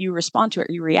see it, you respond to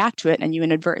it, you react to it, and you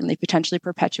inadvertently potentially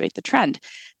perpetuate the trend.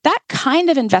 That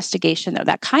kind of investigation, though,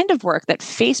 that kind of work that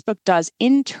Facebook does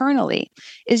internally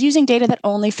is using data that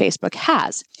only Facebook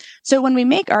has. So when we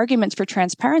make arguments for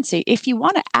transparency, if you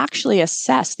want to actually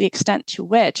assess the extent to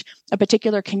which a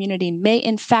particular community may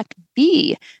in fact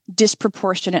be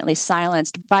disproportionately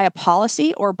silenced by a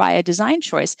policy or by a design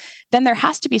choice, then there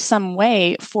has to be some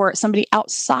way for somebody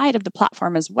outside of the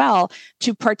platform as well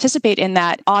to participate in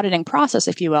that auditing process,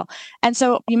 if you will. And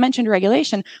so you mentioned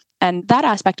regulation. And that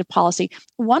aspect of policy,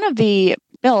 one of the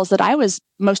bills that I was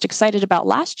most excited about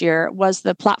last year was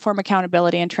the Platform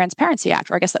Accountability and Transparency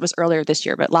Act, or I guess that was earlier this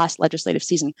year, but last legislative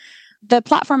season. The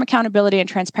Platform Accountability and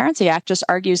Transparency Act just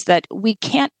argues that we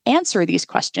can't answer these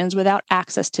questions without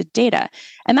access to data.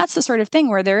 And that's the sort of thing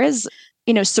where there is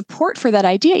support for that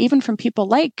idea, even from people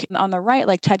like on the right,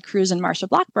 like Ted Cruz and Marsha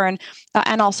Blackburn,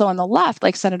 and also on the left,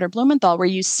 like Senator Blumenthal, where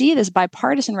you see this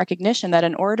bipartisan recognition that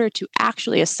in order to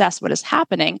actually assess what is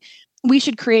happening, we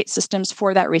should create systems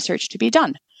for that research to be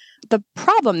done. The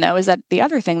problem, though, is that the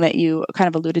other thing that you kind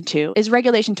of alluded to is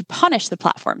regulation to punish the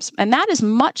platforms. And that is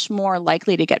much more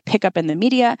likely to get pick up in the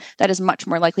media. That is much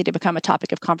more likely to become a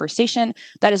topic of conversation.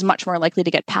 That is much more likely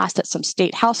to get passed at some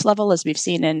state house level, as we've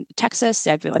seen in Texas.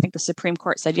 I think the Supreme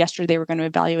Court said yesterday they were going to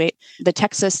evaluate the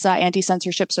Texas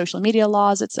anti-censorship social media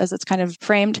laws, as it's kind of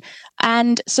framed.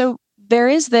 And so there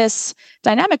is this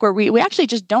dynamic where we actually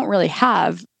just don't really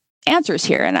have answers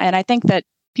here. And I think that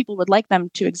people would like them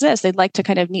to exist. They'd like to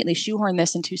kind of neatly shoehorn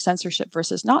this into censorship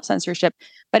versus not censorship,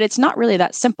 but it's not really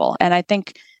that simple. And I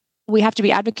think we have to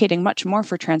be advocating much more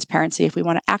for transparency if we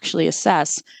want to actually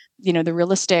assess, the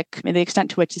realistic, the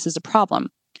extent to which this is a problem.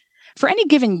 For any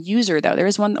given user, though, there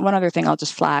is one other thing I'll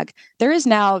just flag. There is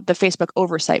now the Facebook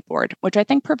Oversight Board, which I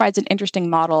think provides an interesting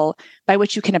model by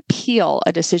which you can appeal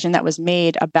a decision that was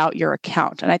made about your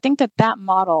account. And I think that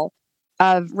model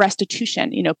of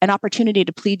restitution, an opportunity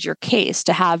to plead your case,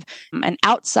 to have an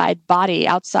outside body,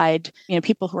 outside,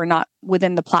 people who are not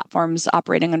within the platforms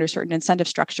operating under certain incentive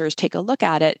structures take a look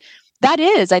at it. That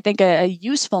is, I think, a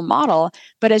useful model.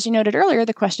 But as you noted earlier,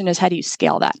 the question is, how do you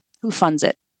scale that? Who funds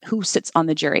it? Who sits on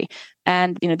the jury?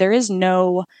 And, there is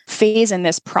no phase in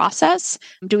this process.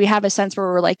 Do we have a sense where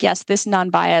we're like, yes, this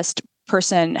non-biased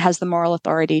person has the moral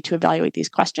authority to evaluate these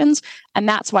questions? And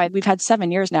that's why we've had 7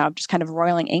 years now of just kind of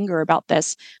roiling anger about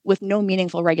this with no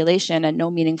meaningful regulation and no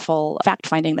meaningful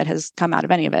fact-finding that has come out of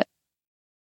any of it.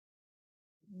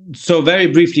 So very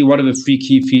briefly, what are the 3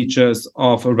 key features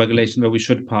of a regulation that we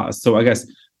should pass? So I guess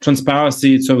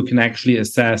transparency, so we can actually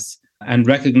assess and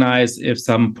recognize if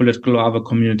some political or other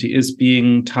community is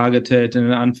being targeted in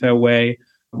an unfair way.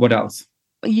 What else?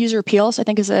 User appeals, I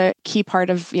think, is a key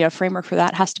part of framework for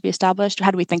that has to be established.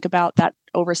 How do we think about that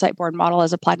oversight board model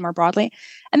as applied more broadly?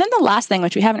 And then the last thing,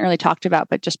 which we haven't really talked about,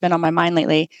 but just been on my mind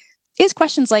lately, is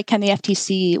questions like, can the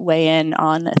FTC weigh in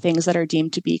on things that are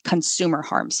deemed to be consumer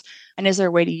harms? And is there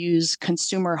a way to use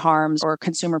consumer harms or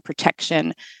consumer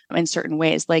protection in certain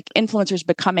ways, like influencers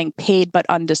becoming paid but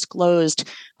undisclosed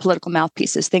political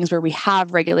mouthpieces, things where we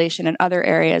have regulation in other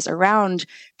areas around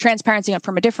transparency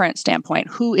from a different standpoint?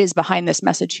 Who is behind this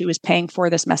message? Who is paying for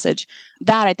this message?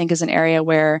 That, I think, is an area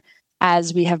where,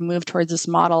 as we have moved towards this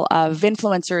model of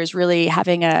influencers really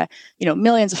having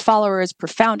millions of followers,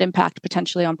 profound impact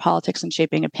potentially on politics and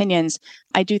shaping opinions,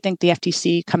 I do think the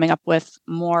FTC coming up with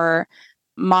more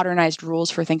modernized rules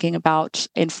for thinking about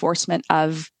enforcement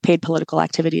of paid political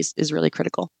activities is really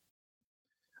critical.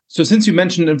 So since you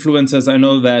mentioned influencers, I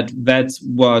know that that's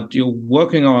what you're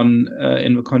working on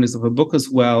in the context of a book as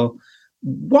well.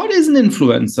 What is an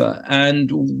influencer,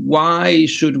 and why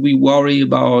should we worry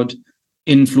about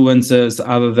influencers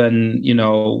other than,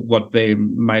 what they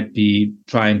might be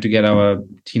trying to get our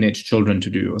teenage children to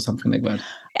do or something like that?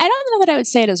 I don't know that I would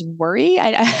say it as worry.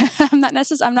 I'm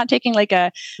not taking like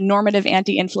a normative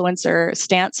anti-influencer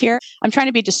stance here. I'm trying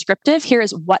to be descriptive. Here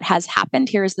is what has happened.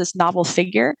 Here is this novel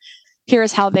figure. Here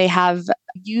is how they have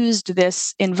used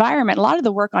this environment. A lot of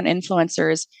the work on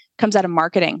influencers comes out of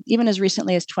marketing. Even as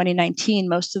recently as 2019,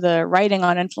 most of the writing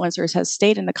on influencers has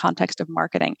stayed in the context of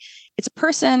marketing. It's a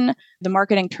person. The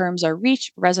marketing terms are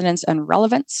reach, resonance, and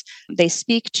relevance. They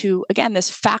speak to, again,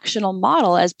 this factional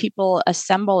model as people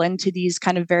assemble into these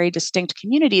kind of very distinct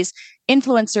communities.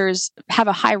 Influencers have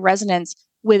a high resonance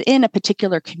within a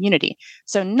particular community.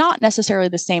 So not necessarily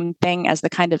the same thing as the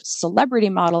kind of celebrity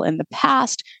model in the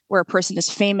past, where a person is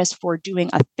famous for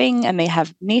doing a thing and they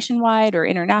have nationwide or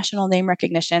international name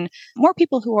recognition. More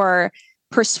people who are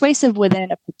persuasive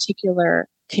within a particular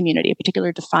community, a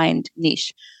particular defined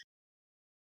niche.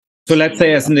 So let's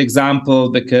say as an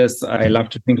example, because I love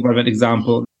to think about that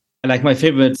example, like my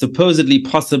favorite, supposedly,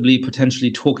 possibly, potentially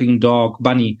talking dog,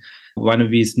 Bunny, one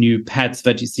of these new pets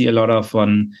that you see a lot of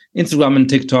on Instagram and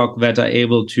TikTok that are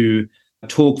able to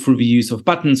talk through the use of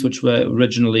buttons, which were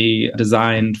originally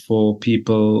designed for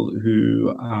people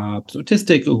who are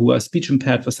autistic or who are speech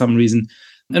impaired for some reason.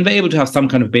 And they're able to have some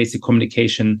kind of basic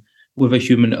communication with the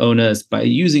human owners by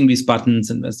using these buttons.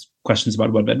 And there's questions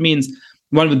about what that means.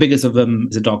 One of the biggest of them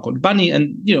is a dog called Bunny.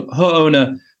 And, her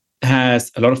owner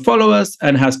has a lot of followers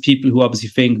and has people who obviously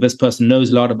think this person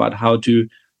knows a lot about how to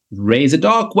raise a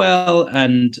dog well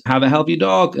and have a healthy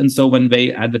dog. And so when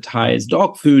they advertise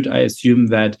dog food, I assume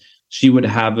that she would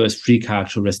have those 3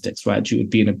 characteristics, right? She would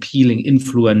be an appealing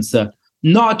influencer,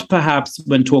 not perhaps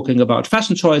when talking about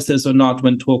fashion choices or not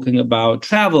when talking about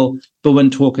travel, but when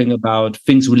talking about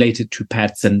things related to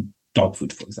pets and dog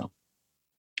food, for example.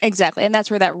 Exactly. And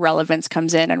that's where that relevance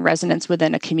comes in and resonance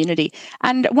within a community.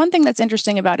 And one thing that's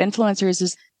interesting about influencers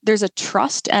is there's a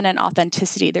trust and an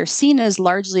authenticity. They're seen as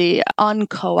largely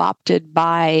unco-opted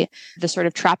by the sort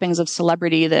of trappings of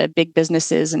celebrity, the big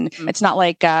businesses. And it's not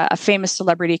like a famous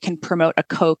celebrity can promote a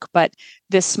Coke, but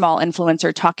this small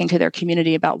influencer talking to their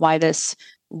community about why this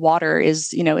water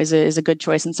is a good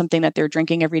choice and something that they're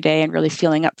drinking every day and really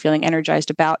feeling energized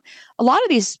about. A lot of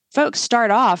these folks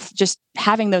start off just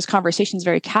having those conversations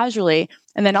very casually.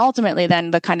 And then ultimately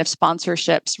then the kind of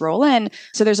sponsorships roll in.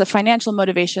 So there's a financial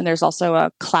motivation. There's also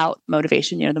a clout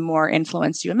motivation. The more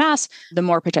influence you amass, the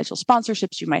more potential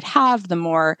sponsorships you might have, the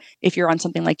more, if you're on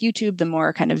something like YouTube, the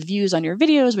more kind of views on your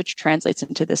videos, which translates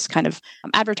into this kind of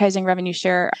advertising revenue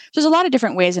share. There's a lot of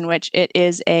different ways in which it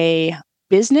is a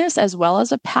business as well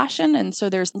as a passion. And so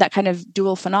there's that kind of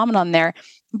dual phenomenon there.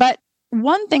 But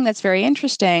one thing that's very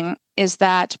interesting is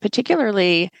that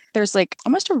particularly there's like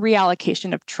almost a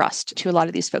reallocation of trust to a lot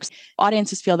of these folks.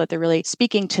 Audiences feel that they're really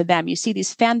speaking to them. You see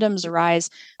these fandoms arise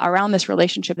around this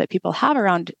relationship that people have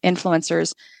around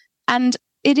influencers. And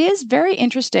It is very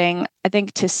interesting, I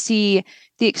think, to see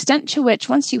the extent to which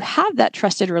once you have that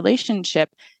trusted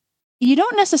relationship, you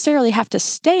don't necessarily have to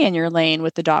stay in your lane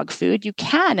with the dog food. You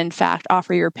can, in fact,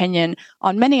 offer your opinion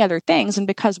on many other things. And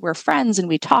because we're friends and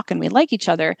we talk and we like each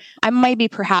other, I might be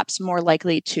perhaps more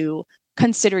likely to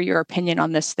consider your opinion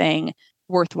on this thing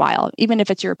worthwhile, even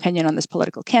if it's your opinion on this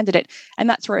political candidate. And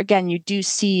that's where, again, you do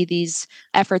see these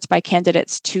efforts by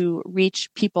candidates to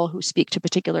reach people who speak to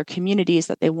particular communities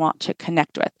that they want to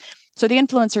connect with. So the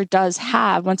influencer does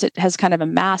have, once it has kind of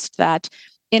amassed that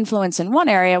influence in one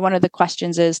area, one of the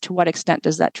questions is to what extent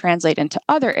does that translate into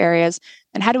other areas?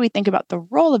 And how do we think about the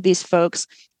role of these folks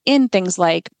in things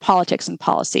like politics and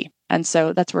policy? And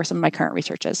so that's where some of my current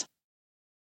research is.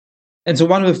 And so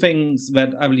one of the things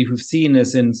that I believe we've seen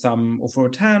is in some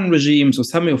authoritarian regimes or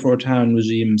semi-authoritarian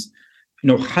regimes,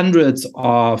 hundreds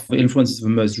of influencers of the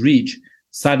most reach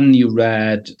suddenly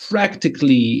read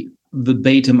practically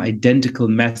verbatim identical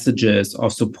messages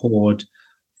of support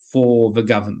for the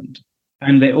government.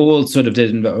 And they all sort of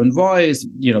did in their own voice,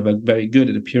 they're very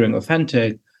good at appearing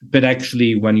authentic. But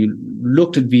actually, when you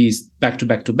looked at these back to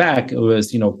back, it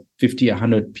was, 50,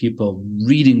 100 people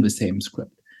reading the same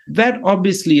script. That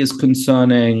obviously is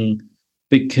concerning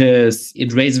because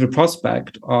it raises the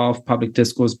prospect of public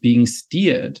discourse being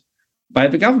steered by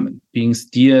the government, being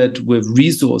steered with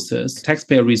resources,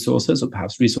 taxpayer resources, or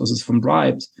perhaps resources from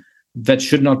bribes that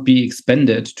should not be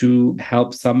expended to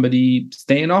help somebody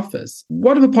stay in office.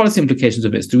 What are the policy implications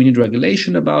of this? Do we need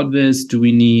regulation about this? Do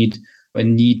we need a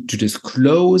need to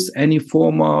disclose any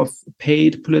form of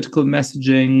paid political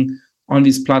messaging on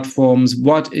these platforms?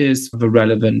 What is the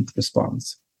relevant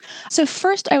response? So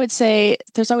first, I would say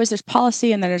there's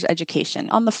policy and then there's education.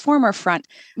 On the former front,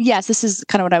 yes, this is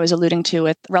kind of what I was alluding to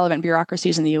with relevant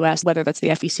bureaucracies in the US, whether that's the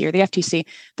FEC or the FTC,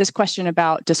 this question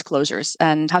about disclosures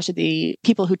and how should the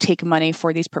people who take money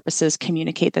for these purposes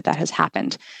communicate that has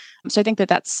happened. So I think that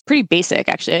that's pretty basic,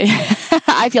 actually.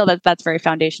 I feel that that's very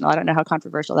foundational. I don't know how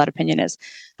controversial that opinion is.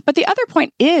 But the other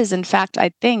point is, in fact,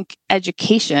 I think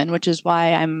education, which is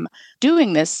why I'm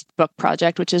doing this book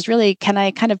project, which is really, can I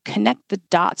kind of connect the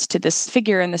dots to this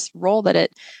figure and this role that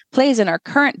it plays in our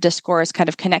current discourse, kind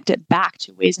of connect it back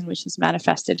to ways in which it's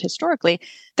manifested historically.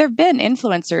 There have been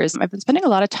influencers. I've been spending a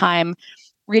lot of time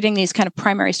reading these kind of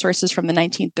primary sources from the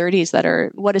 1930s that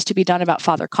are what is to be done about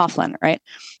Father Coughlin, right?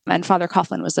 And Father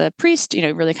Coughlin was a priest,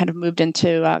 really kind of moved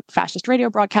into fascist radio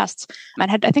broadcasts and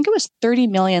had, I think it was 30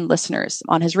 million listeners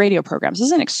on his radio programs. This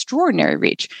is an extraordinary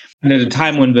reach. And at a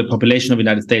time when the population of the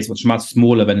United States was much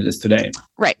smaller than it is today.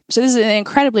 Right. So this is an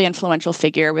incredibly influential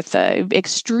figure with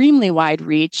extremely wide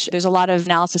reach. There's a lot of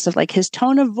analysis of like his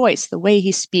tone of voice, the way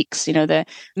he speaks, the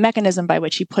mechanism by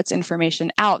which he puts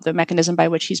information out, the mechanism by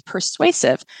which he's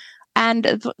persuasive.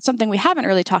 And something we haven't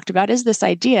really talked about is this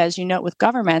idea, as you note with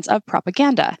governments, of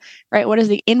propaganda, right? What is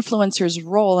the influencer's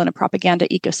role in a propaganda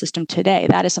ecosystem today?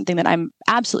 That is something that I'm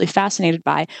absolutely fascinated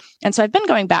by. And so I've been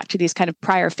going back to these kind of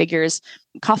prior figures.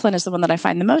 Coughlin is the one that I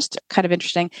find the most kind of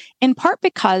interesting, in part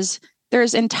because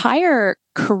there's entire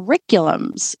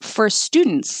curriculums for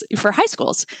students, for high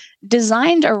schools,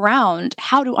 designed around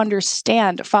how to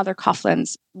understand Father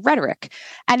Coughlin's rhetoric.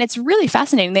 And it's really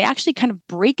fascinating. They actually kind of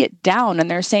break it down and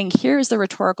they're saying, here's the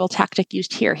rhetorical tactic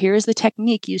used here. Here's the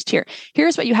technique used here.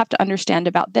 Here's what you have to understand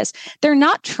about this. They're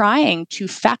not trying to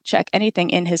fact check anything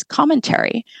in his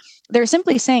commentary. They're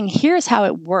simply saying, here's how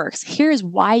it works. Here's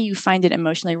why you find it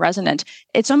emotionally resonant.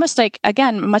 It's almost like,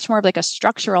 again, much more of like a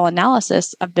structural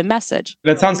analysis of the message.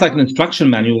 That sounds like an instruction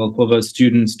manual for those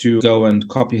students to go and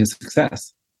copy his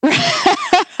success.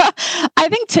 I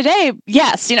think today,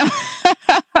 yes,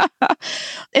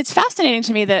 it's fascinating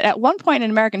to me that at one point in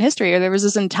American history, there was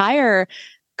this entire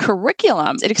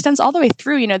curriculum. It extends all the way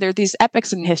through, there are these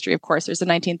epics in history, of course. There's the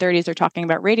 1930s, they're talking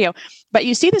about radio. But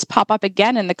you see this pop up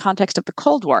again in the context of the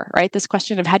Cold War, right? This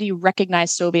question of how do you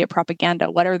recognize Soviet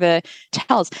propaganda? What are the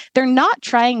tells? They're not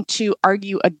trying to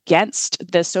argue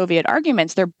against the Soviet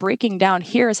arguments. They're breaking down,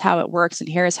 here's how it works, and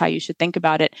here's how you should think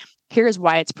about it. Here's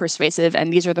why it's persuasive,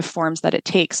 and these are the forms that it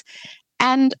takes.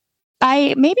 And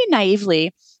I, maybe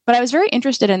naively, but I was very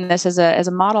interested in this as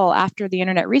a model after the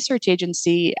Internet Research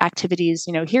Agency activities.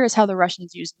 Here's how the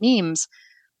Russians use memes.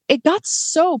 It got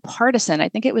so partisan. I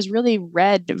think it was really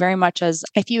read very much as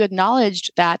if you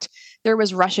acknowledged that there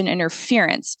was Russian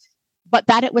interference, but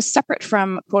that it was separate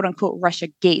from quote unquote Russia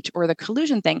Gate or the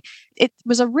collusion thing. It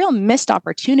was a real missed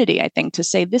opportunity, I think, to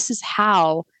say this is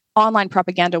how online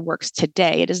propaganda works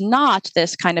today. It is not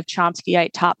this kind of Chomskyite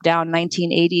top-down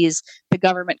 1980s, the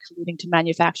government colluding to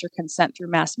manufacture consent through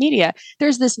mass media.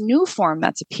 There's this new form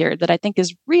that's appeared that I think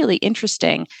is really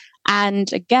interesting.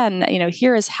 And again,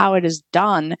 here is how it is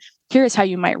done here's how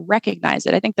you might recognize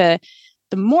it. I think the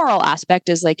moral aspect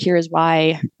is like, here's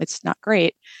why it's not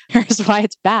great. Here's why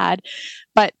it's bad.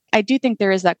 But I do think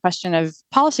there is that question of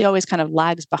policy always kind of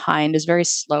lags behind, is very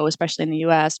slow, especially in the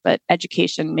US, but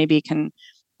education maybe can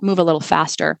move a little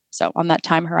faster. So on that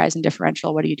time horizon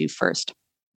differential, what do you do first?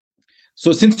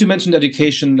 So since you mentioned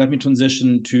education, let me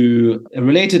transition to a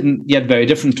related and yet very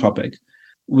different topic,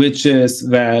 which is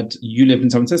that you lived in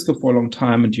San Francisco for a long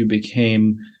time and you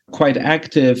became quite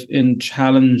active in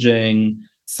challenging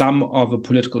some of the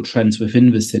political trends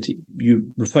within the city.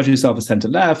 You refer to yourself as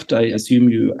center-left. I assume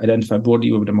you identify broadly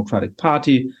with the Democratic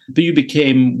Party, but you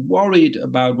became worried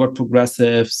about what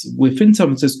progressives within San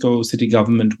Francisco city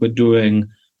government were doing,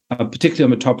 particularly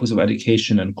on the topics of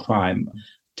education and crime.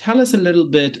 Tell us a little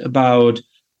bit about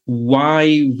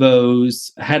why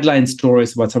those headline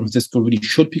stories about San Francisco really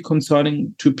should be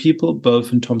concerning to people,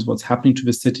 both in terms of what's happening to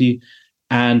the city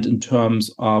and in terms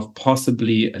of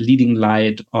possibly a leading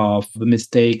light of the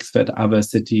mistakes that other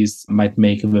cities might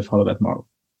make if they follow that model.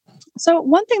 So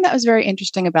one thing that was very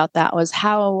interesting about that was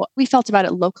how we felt about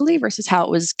it locally versus how it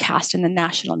was cast in the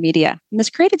national media. And this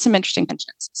created some interesting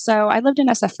tensions. So I lived in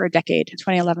SF for a decade,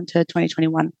 2011 to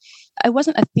 2021. It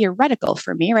wasn't a theoretical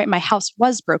for me, right? My house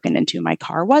was broken into, my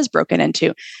car was broken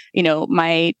into.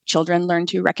 My children learned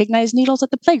to recognize needles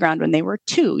at the playground when they were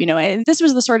 2. And this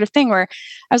was the sort of thing where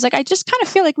I was like, I just kind of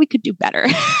feel like we could do better.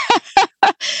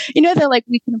 They're like,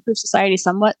 we can improve society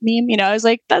somewhat meme. I was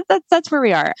like, that's where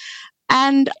we are.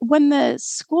 And when the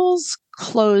schools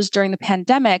closed during the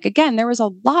pandemic, again, there was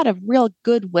a lot of real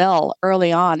goodwill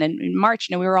early on. And in March,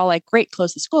 we were all like, great,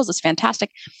 close the schools. It's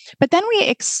fantastic. But then we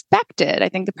expected, I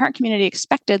think the parent community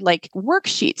expected like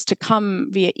worksheets to come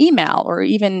via email or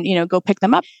even, go pick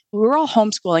them up. We were all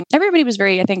homeschooling. Everybody was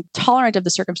very, I think, tolerant of the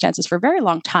circumstances for a very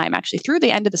long time, actually, through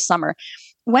the end of the summer.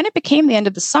 When it became the end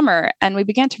of the summer and we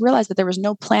began to realize that there was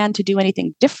no plan to do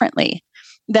anything differently,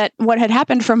 that what had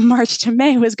happened from March to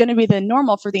May was going to be the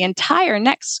normal for the entire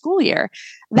next school year,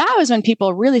 that was when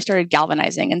people really started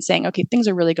galvanizing and saying, okay, things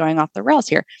are really going off the rails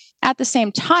here. At the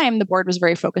same time, the board was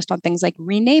very focused on things like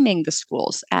renaming the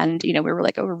schools. And, we were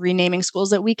like, we're renaming schools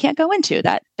that we can't go into.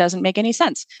 That doesn't make any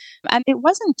sense. And it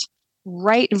wasn't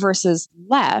right versus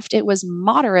left. It was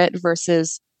moderate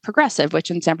versus progressive,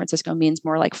 which in San Francisco means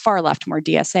more like far left, more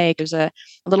DSA. There's a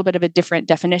little bit of a different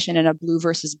definition in a blue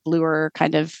versus bluer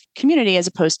kind of community as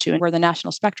opposed to where the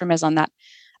national spectrum is on that.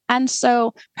 And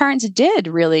so parents did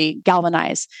really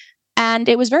galvanize. And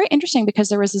it was very interesting because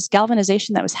there was this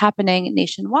galvanization that was happening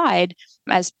nationwide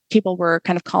as people were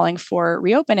kind of calling for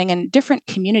reopening, and different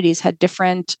communities had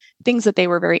different things that they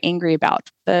were very angry about.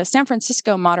 The San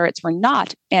Francisco moderates were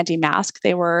not anti-mask.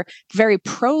 They were very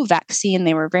pro-vaccine.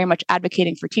 They were very much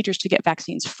advocating for teachers to get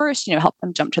vaccines first, help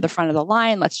them jump to the front of the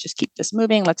line. Let's just keep this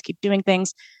moving. Let's keep doing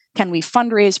things. Can we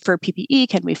fundraise for PPE?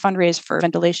 Can we fundraise for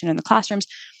ventilation in the classrooms?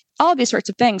 All of these sorts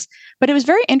of things. But it was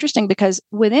very interesting because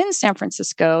within San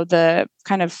Francisco, the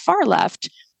kind of far left,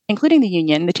 including the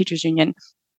union, the teachers union,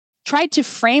 tried to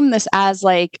frame this as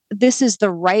like, this is the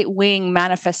right-wing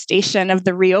manifestation of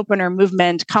the reopener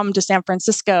movement, come to San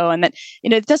Francisco. And that,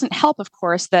 it doesn't help, of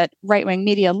course, that right-wing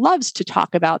media loves to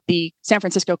talk about the San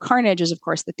Francisco carnage is, of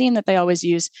course, the theme that they always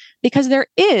use, because there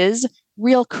is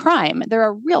real crime. There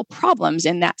are real problems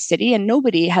in that city and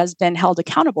nobody has been held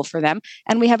accountable for them.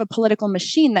 And we have a political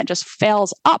machine that just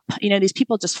fails up. These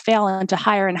people just fail into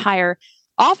higher and higher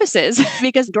offices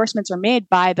because endorsements are made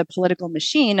by the political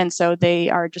machine. And so they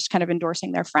are just kind of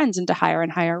endorsing their friends into higher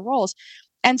and higher roles.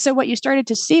 And so what you started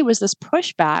to see was this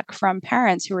pushback from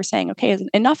parents who were saying, okay,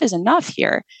 enough is enough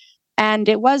here. And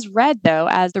it was read, though,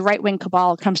 as the right-wing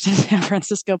cabal comes to San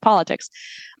Francisco politics.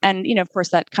 And, of course,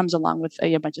 that comes along with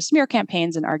a bunch of smear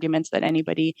campaigns and arguments that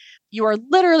you are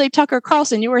literally Tucker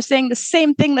Carlson. You are saying the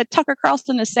same thing that Tucker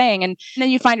Carlson is saying. And then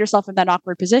you find yourself in that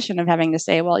awkward position of having to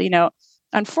say, well,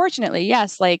 unfortunately,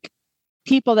 yes, like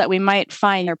people that we might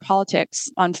find their politics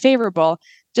unfavorable,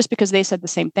 just because they said the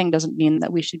same thing doesn't mean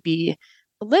that we should be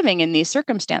living in these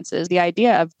circumstances. The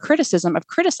idea of criticism, of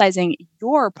criticizing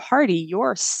your party,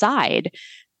 your side,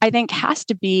 I think has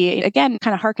to be, again,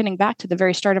 kind of hearkening back to the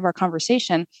very start of our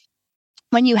conversation.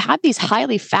 When you have these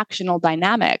highly factional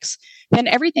dynamics, then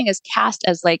everything is cast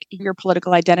as like your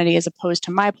political identity as opposed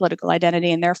to my political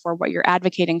identity. And therefore, what you're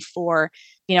advocating for,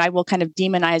 I will kind of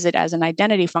demonize it as an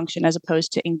identity function as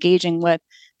opposed to engaging with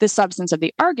the substance of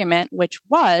the argument, which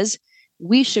was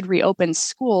we should reopen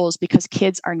schools because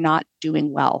kids are not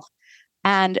doing well.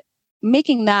 And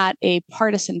making that a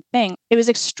partisan thing, it was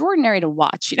extraordinary to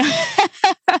watch.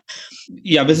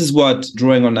 Yeah, this is what,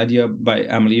 drawing on an idea by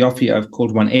Emily Yoffe, I've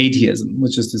called 180ism,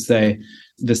 which is to say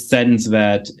the sense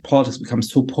that politics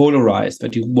becomes so polarized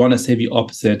that you want to say the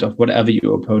opposite of whatever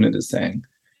your opponent is saying.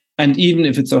 And even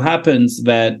if it so happens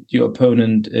that your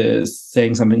opponent is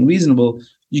saying something reasonable,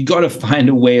 you got to find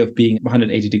a way of being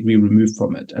 180-degree removed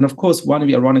from it. And of course, one of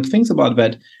the ironic things about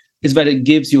that is that it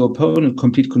gives your opponent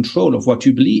complete control of what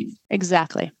you believe.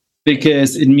 Exactly.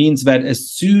 Because it means that as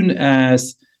soon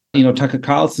as Tucker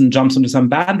Carlson jumps onto some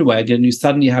bandwagon, you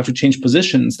suddenly have to change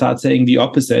position and start saying the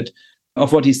opposite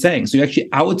of what he's saying. So you're actually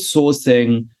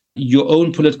outsourcing your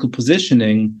own political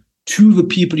positioning to the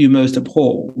people you most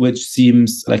abhor, which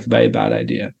seems like a very bad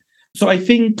idea. So I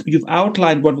think you've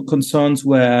outlined what the concerns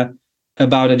were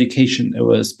about education. It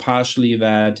was partially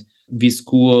that these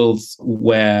schools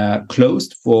were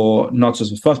closed for not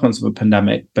just the first months of the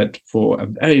pandemic, but for a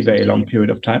very, very long period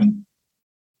of time.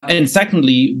 And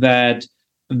secondly, that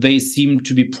they seem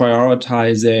to be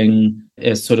prioritizing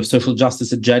a sort of social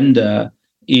justice agenda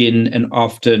in an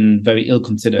often very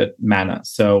ill-considered manner.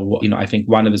 So, I think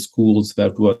one of the schools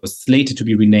that was slated to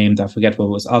be renamed, I forget what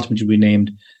was ultimately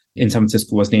renamed, in San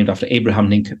Francisco was named after Abraham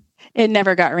Lincoln. It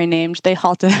never got renamed. They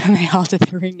halted the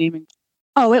renaming.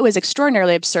 Oh, it was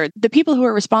extraordinarily absurd. The people who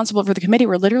were responsible for the committee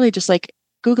were literally just like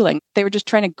Googling. They were just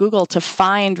trying to Google to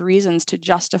find reasons to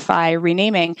justify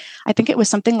renaming. I think it was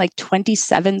something like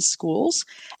 27 schools.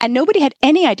 And nobody had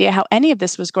any idea how any of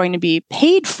this was going to be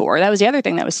paid for. That was the other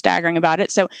thing that was staggering about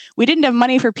it. So we didn't have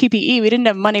money for PPE. We didn't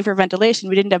have money for ventilation.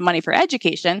 We didn't have money for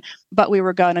education. But we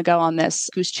were going to go on this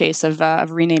goose chase of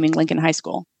renaming Lincoln High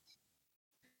School.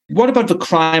 What about the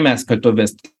crime aspect of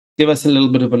this? Give us a little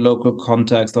bit of a local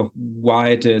context of why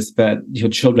it is that your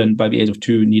children by the age of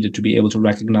 2 needed to be able to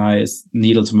recognize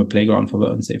needles from a playground for their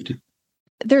own safety.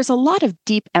 There's a lot of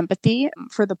deep empathy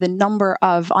for the number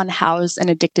of unhoused and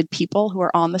addicted people who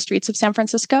are on the streets of San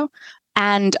Francisco.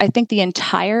 And I think the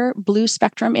entire blue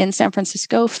spectrum in San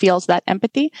Francisco feels that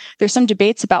empathy. There's some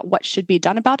debates about what should be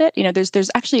done about it.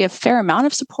 There's actually a fair amount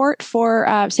of support for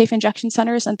safe injection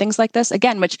centers and things like this.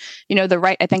 Again, which, the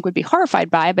right, I think, would be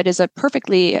horrified by, but is a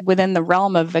perfectly within the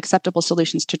realm of acceptable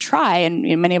solutions to try. And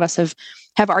many of us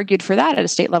have argued for that at a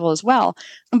state level as well.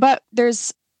 But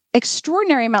there's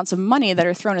extraordinary amounts of money that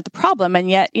are thrown at the problem. And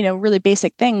yet, really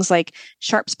basic things like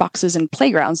sharps boxes and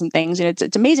playgrounds and things,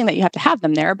 it's amazing that you have to have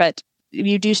them there, but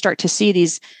you do start to see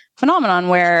these phenomenon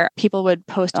where people would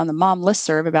post on the mom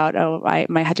listserv about, I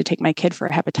might have to take my kid for a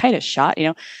hepatitis shot,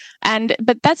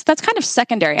 but that's kind of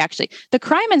secondary, actually. The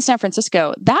crime in San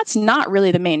Francisco, that's not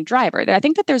really the main driver. I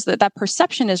think that there's that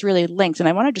perception is really linked, and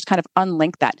I want to just kind of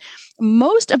unlink that.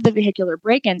 Most of the vehicular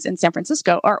break-ins in San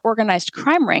Francisco are organized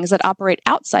crime rings that operate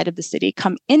outside of the city,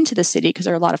 come into the city because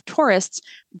there are a lot of tourists,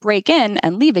 break in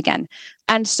and leave again.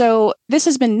 And so this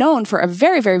has been known for a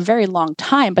very, very, very long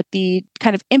time, but the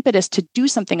kind of impetus to do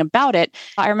something about it,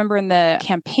 I remember in the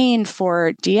campaign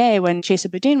for DA when Chesa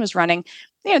Boudin was running,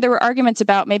 there were arguments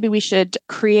about maybe we should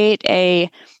create a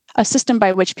system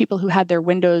by which people who had their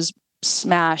windows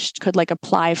smashed could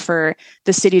apply for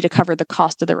the city to cover the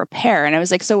cost of the repair. And I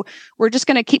was like, so we're just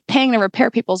going to keep paying to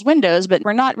repair people's windows, but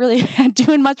we're not really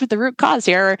doing much with the root cause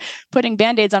here. We're putting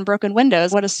Band-Aids on broken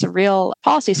windows. What a surreal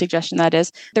policy suggestion that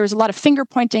is. There was a lot of finger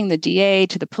pointing, the DA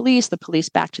to the police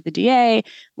back to the DA.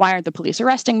 Why aren't the police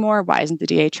arresting more? Why isn't the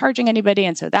DA charging anybody?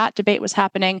 And so that debate was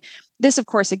happening. This, of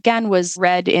course, again, was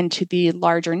read into the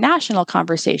larger national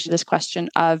conversation, this question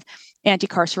of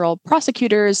anti-carceral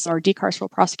prosecutors or decarceral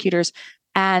prosecutors,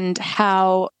 and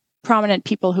how prominent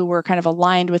people who were kind of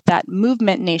aligned with that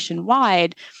movement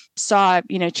nationwide saw,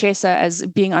 Chesa as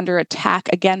being under attack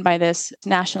again by this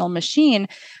national machine.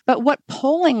 But what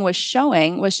polling was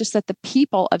showing was just that the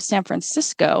people of San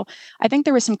Francisco, I think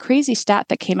there was some crazy stat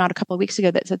that came out a couple of weeks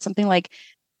ago that said something like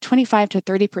 25 to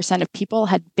 30% of people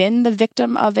had been the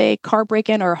victim of a car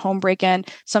break-in or a home break-in,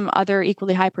 some other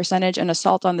equally high percentage, an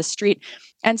assault on the street.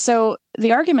 And so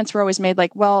the arguments were always made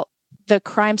like, well, the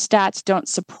crime stats don't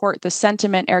support the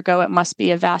sentiment, ergo it must be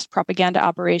a vast propaganda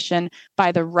operation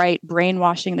by the right,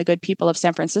 brainwashing the good people of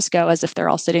San Francisco as if they're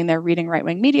all sitting there reading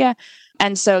right-wing media.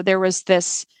 And so there was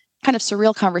this kind of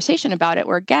surreal conversation about it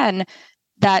where, again,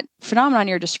 that phenomenon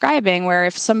you're describing, where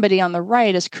if somebody on the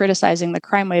right is criticizing the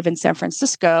crime wave in San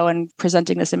Francisco and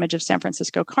presenting this image of San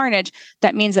Francisco carnage,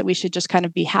 that means that we should just kind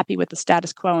of be happy with the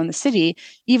status quo in the city,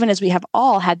 even as we have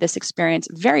all had this experience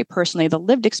very personally. The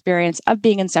lived experience of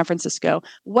being in San Francisco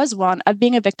was one of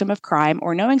being a victim of crime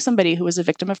or knowing somebody who was a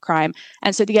victim of crime.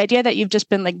 And so the idea that you've just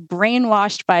been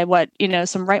brainwashed by what,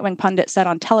 some right-wing pundit said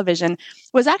on television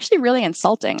was actually really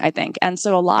insulting, I think. And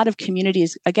so a lot of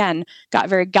communities, again, got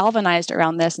very galvanized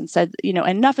around this and said,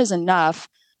 enough is enough.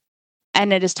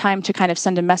 And it is time to kind of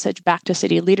send a message back to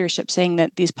city leadership saying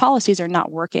that these policies are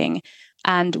not working.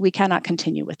 and we cannot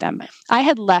continue with them. I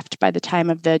had left by the time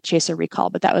of the Chaser recall,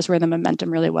 but that was where the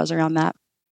momentum really was around that.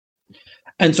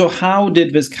 And so how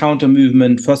did this counter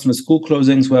movement, first on the school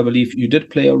closings, where I believe you did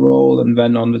play a role, and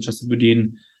then on the Justice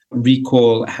Boudin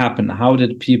recall happen? How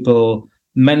did people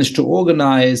manage to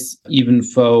organize, even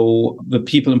though the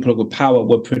people in political power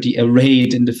were pretty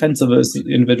arrayed in defense of those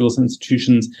individuals and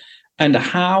institutions? And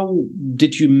how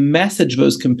did you message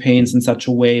those campaigns in such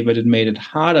a way that it made it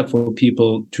harder for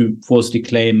people to falsely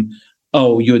claim,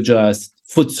 oh, you're just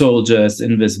foot soldiers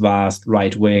in this vast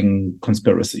right-wing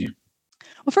conspiracy?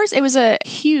 Well, first, it was a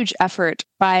huge effort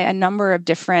by a number of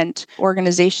different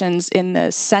organizations in the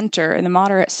center, in the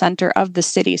moderate center of the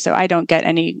city. So I don't get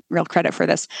any real credit for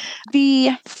this.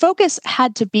 The focus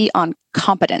had to be on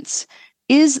competence.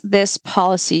 Is this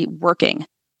policy working?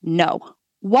 No.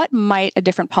 What might a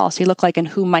different policy look like, and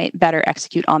who might better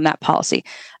execute on that policy?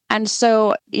 And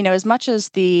so, as much as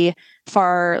the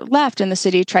far left in the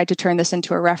city tried to turn this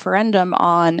into a referendum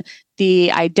on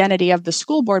the identity of the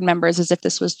school board members, as if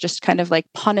this was just kind of like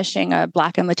punishing a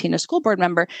Black and Latina school board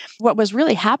member, what was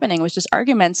really happening was just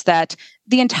arguments that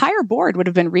the entire board would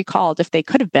have been recalled if they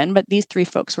could have been, but these three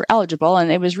folks were eligible,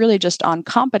 and it was really just on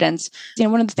competence.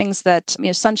 One of the things that,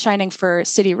 sunshining for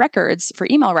city records, for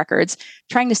email records,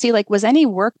 trying to see, was any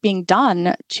work being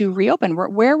done to reopen?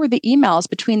 Where were the emails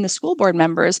between the school board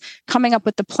members coming up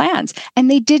with the plans? And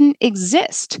they didn't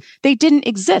exist. They didn't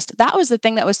exist. That was the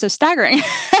thing that was so staggering.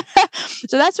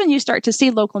 So that's when you start to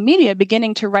see local media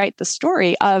beginning to write the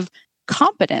story of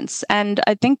competence. And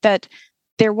I think that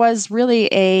there was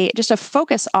really just a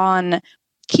focus on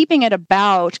keeping it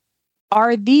about,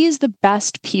 are these the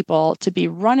best people to be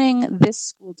running this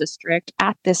school district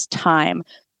at this time?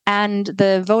 And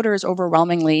the voters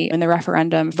overwhelmingly in the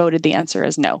referendum voted the answer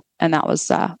as no. And that was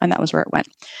where it went.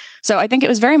 So I think it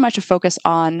was very much a focus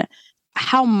on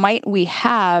how might we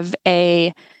have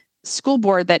a school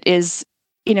board that is,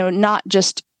 not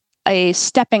just a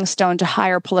stepping stone to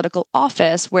higher political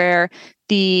office, where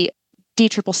the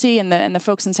DCCC and the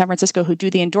folks in San Francisco who do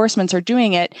the endorsements are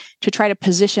doing it to try to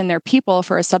position their people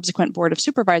for a subsequent board of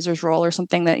supervisors role, or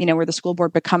something that, where the school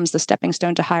board becomes the stepping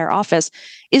stone to higher office.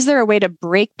 Is there a way to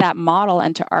break that model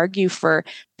and to argue for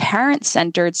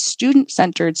parent-centered,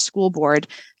 student-centered school board?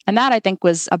 And that, I think,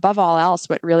 was above all else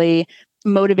what really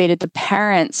motivated the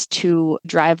parents to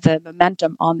drive the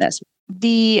momentum on this.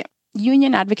 The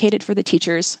union advocated for the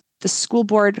teachers. The school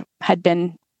board had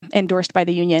been endorsed by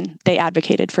the union. They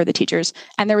advocated for the teachers,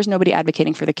 and there was nobody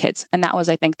advocating for the kids. And that was,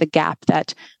 I think, the gap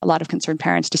that a lot of concerned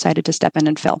parents decided to step in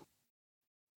and fill.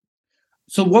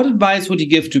 So what advice would you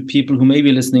give to people who may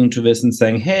be listening to this and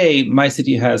saying, hey, my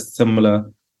city has similar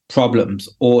problems,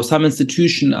 or some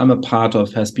institution I'm a part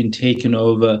of has been taken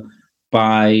over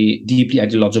by deeply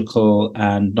ideological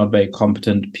and not very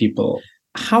competent people?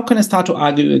 How can I start to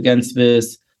argue against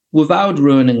this without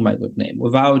ruining my good name,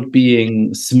 without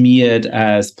being smeared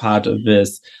as part of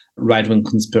this right-wing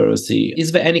conspiracy?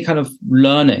 Is there any kind of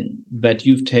learning that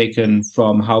you've taken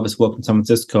from how this worked in San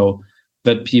Francisco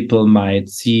that people might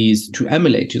seize to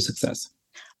emulate your success?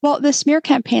 Well, the smear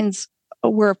campaigns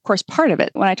were, of course, part of it.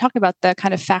 When I talk about the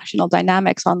kind of factional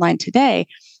dynamics online today,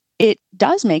 it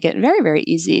does make it very, very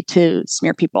easy to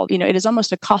smear people. It is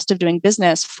almost a cost of doing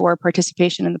business for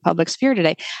participation in the public sphere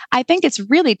today. I think it's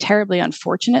really terribly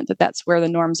unfortunate that that's where the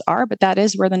norms are, but that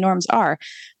is where the norms are.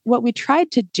 What we tried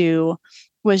to do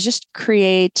was just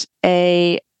create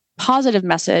a positive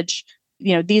message.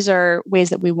 These are ways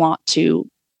that we want to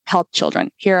help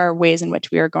children. Here are ways in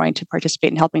which we are going to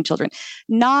participate in helping children.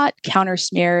 Not counter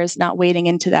smears, not wading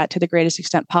into that to the greatest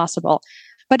extent possible.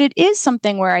 But it is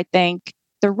something where I think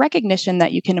the recognition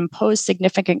that you can impose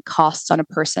significant costs on a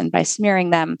person by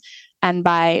smearing them and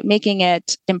by making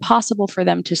it impossible for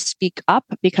them to speak up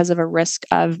because of a risk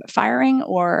of firing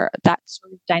or that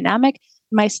sort of dynamic.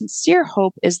 My sincere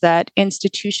hope is that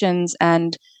institutions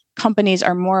and companies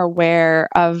are more aware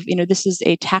of, this is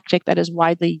a tactic that is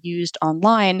widely used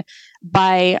online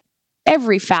by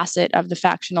every facet of the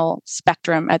factional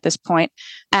spectrum at this point.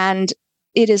 And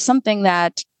it is something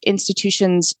that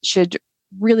institutions should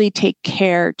really take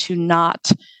care to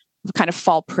not kind of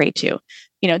fall prey to.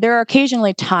 There are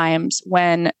occasionally times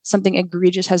when something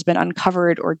egregious has been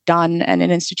uncovered or done, and an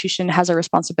institution has a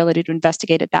responsibility to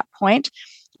investigate at that point.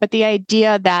 But the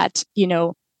idea that,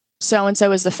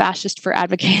 so-and-so is the fascist for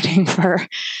advocating for,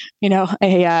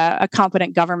 a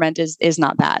competent government is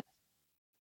not that.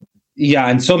 Yeah,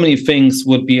 and so many things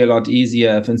would be a lot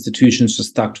easier if institutions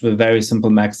just stuck to the very simple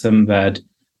maxim that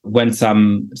when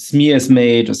some smear is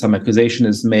made or some accusation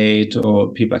is made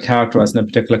or people are characterized in a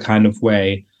particular kind of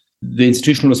way, the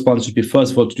institutional response should be,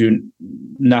 first of all, to do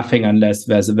nothing unless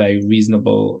there's a very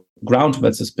reasonable ground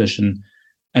towards suspicion.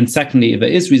 And secondly, if there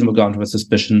is reasonable ground towards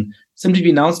suspicion, simply the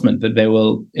announcement that they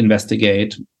will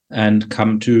investigate and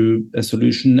come to a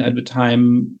solution at the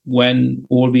time when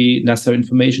all the necessary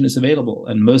information is available.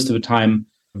 And most of the time,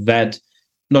 that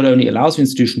not only allows the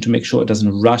institution to make sure it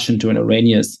doesn't rush into an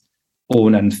erroneous or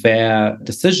an unfair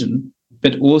decision,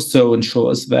 but also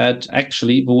ensures that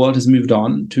actually the world has moved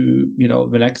on to,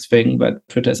 the next thing that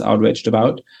Twitter is outraged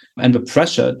about. And the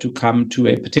pressure to come to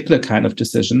a particular kind of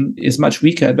decision is much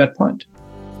weaker at that point.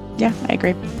 Yeah, I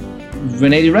agree.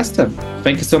 Renée DiResta,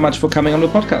 thank you so much for coming on the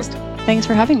podcast. Thanks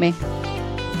for having me.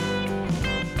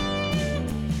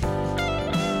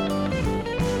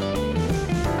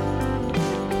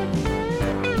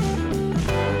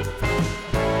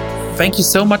 Thank you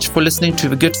so much for listening to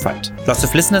The Good Fight. Lots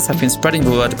of listeners have been spreading the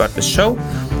word about this show.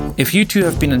 If you too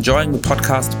have been enjoying the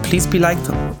podcast, please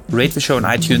rate the show on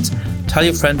iTunes, tell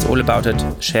your friends all about it,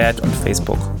 share it on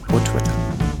Facebook or Twitter.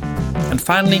 And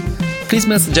finally, please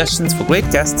mail suggestions for great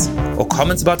guests or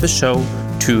comments about the show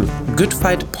to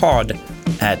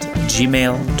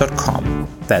goodfightpod@gmail.com.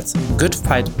 That's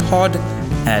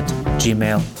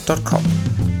goodfightpod@gmail.com.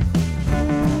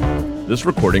 This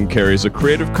recording carries a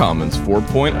Creative Commons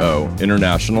 4.0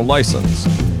 international license.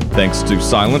 Thanks to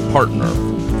Silent Partner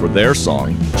for their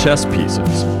song, Chess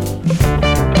Pieces.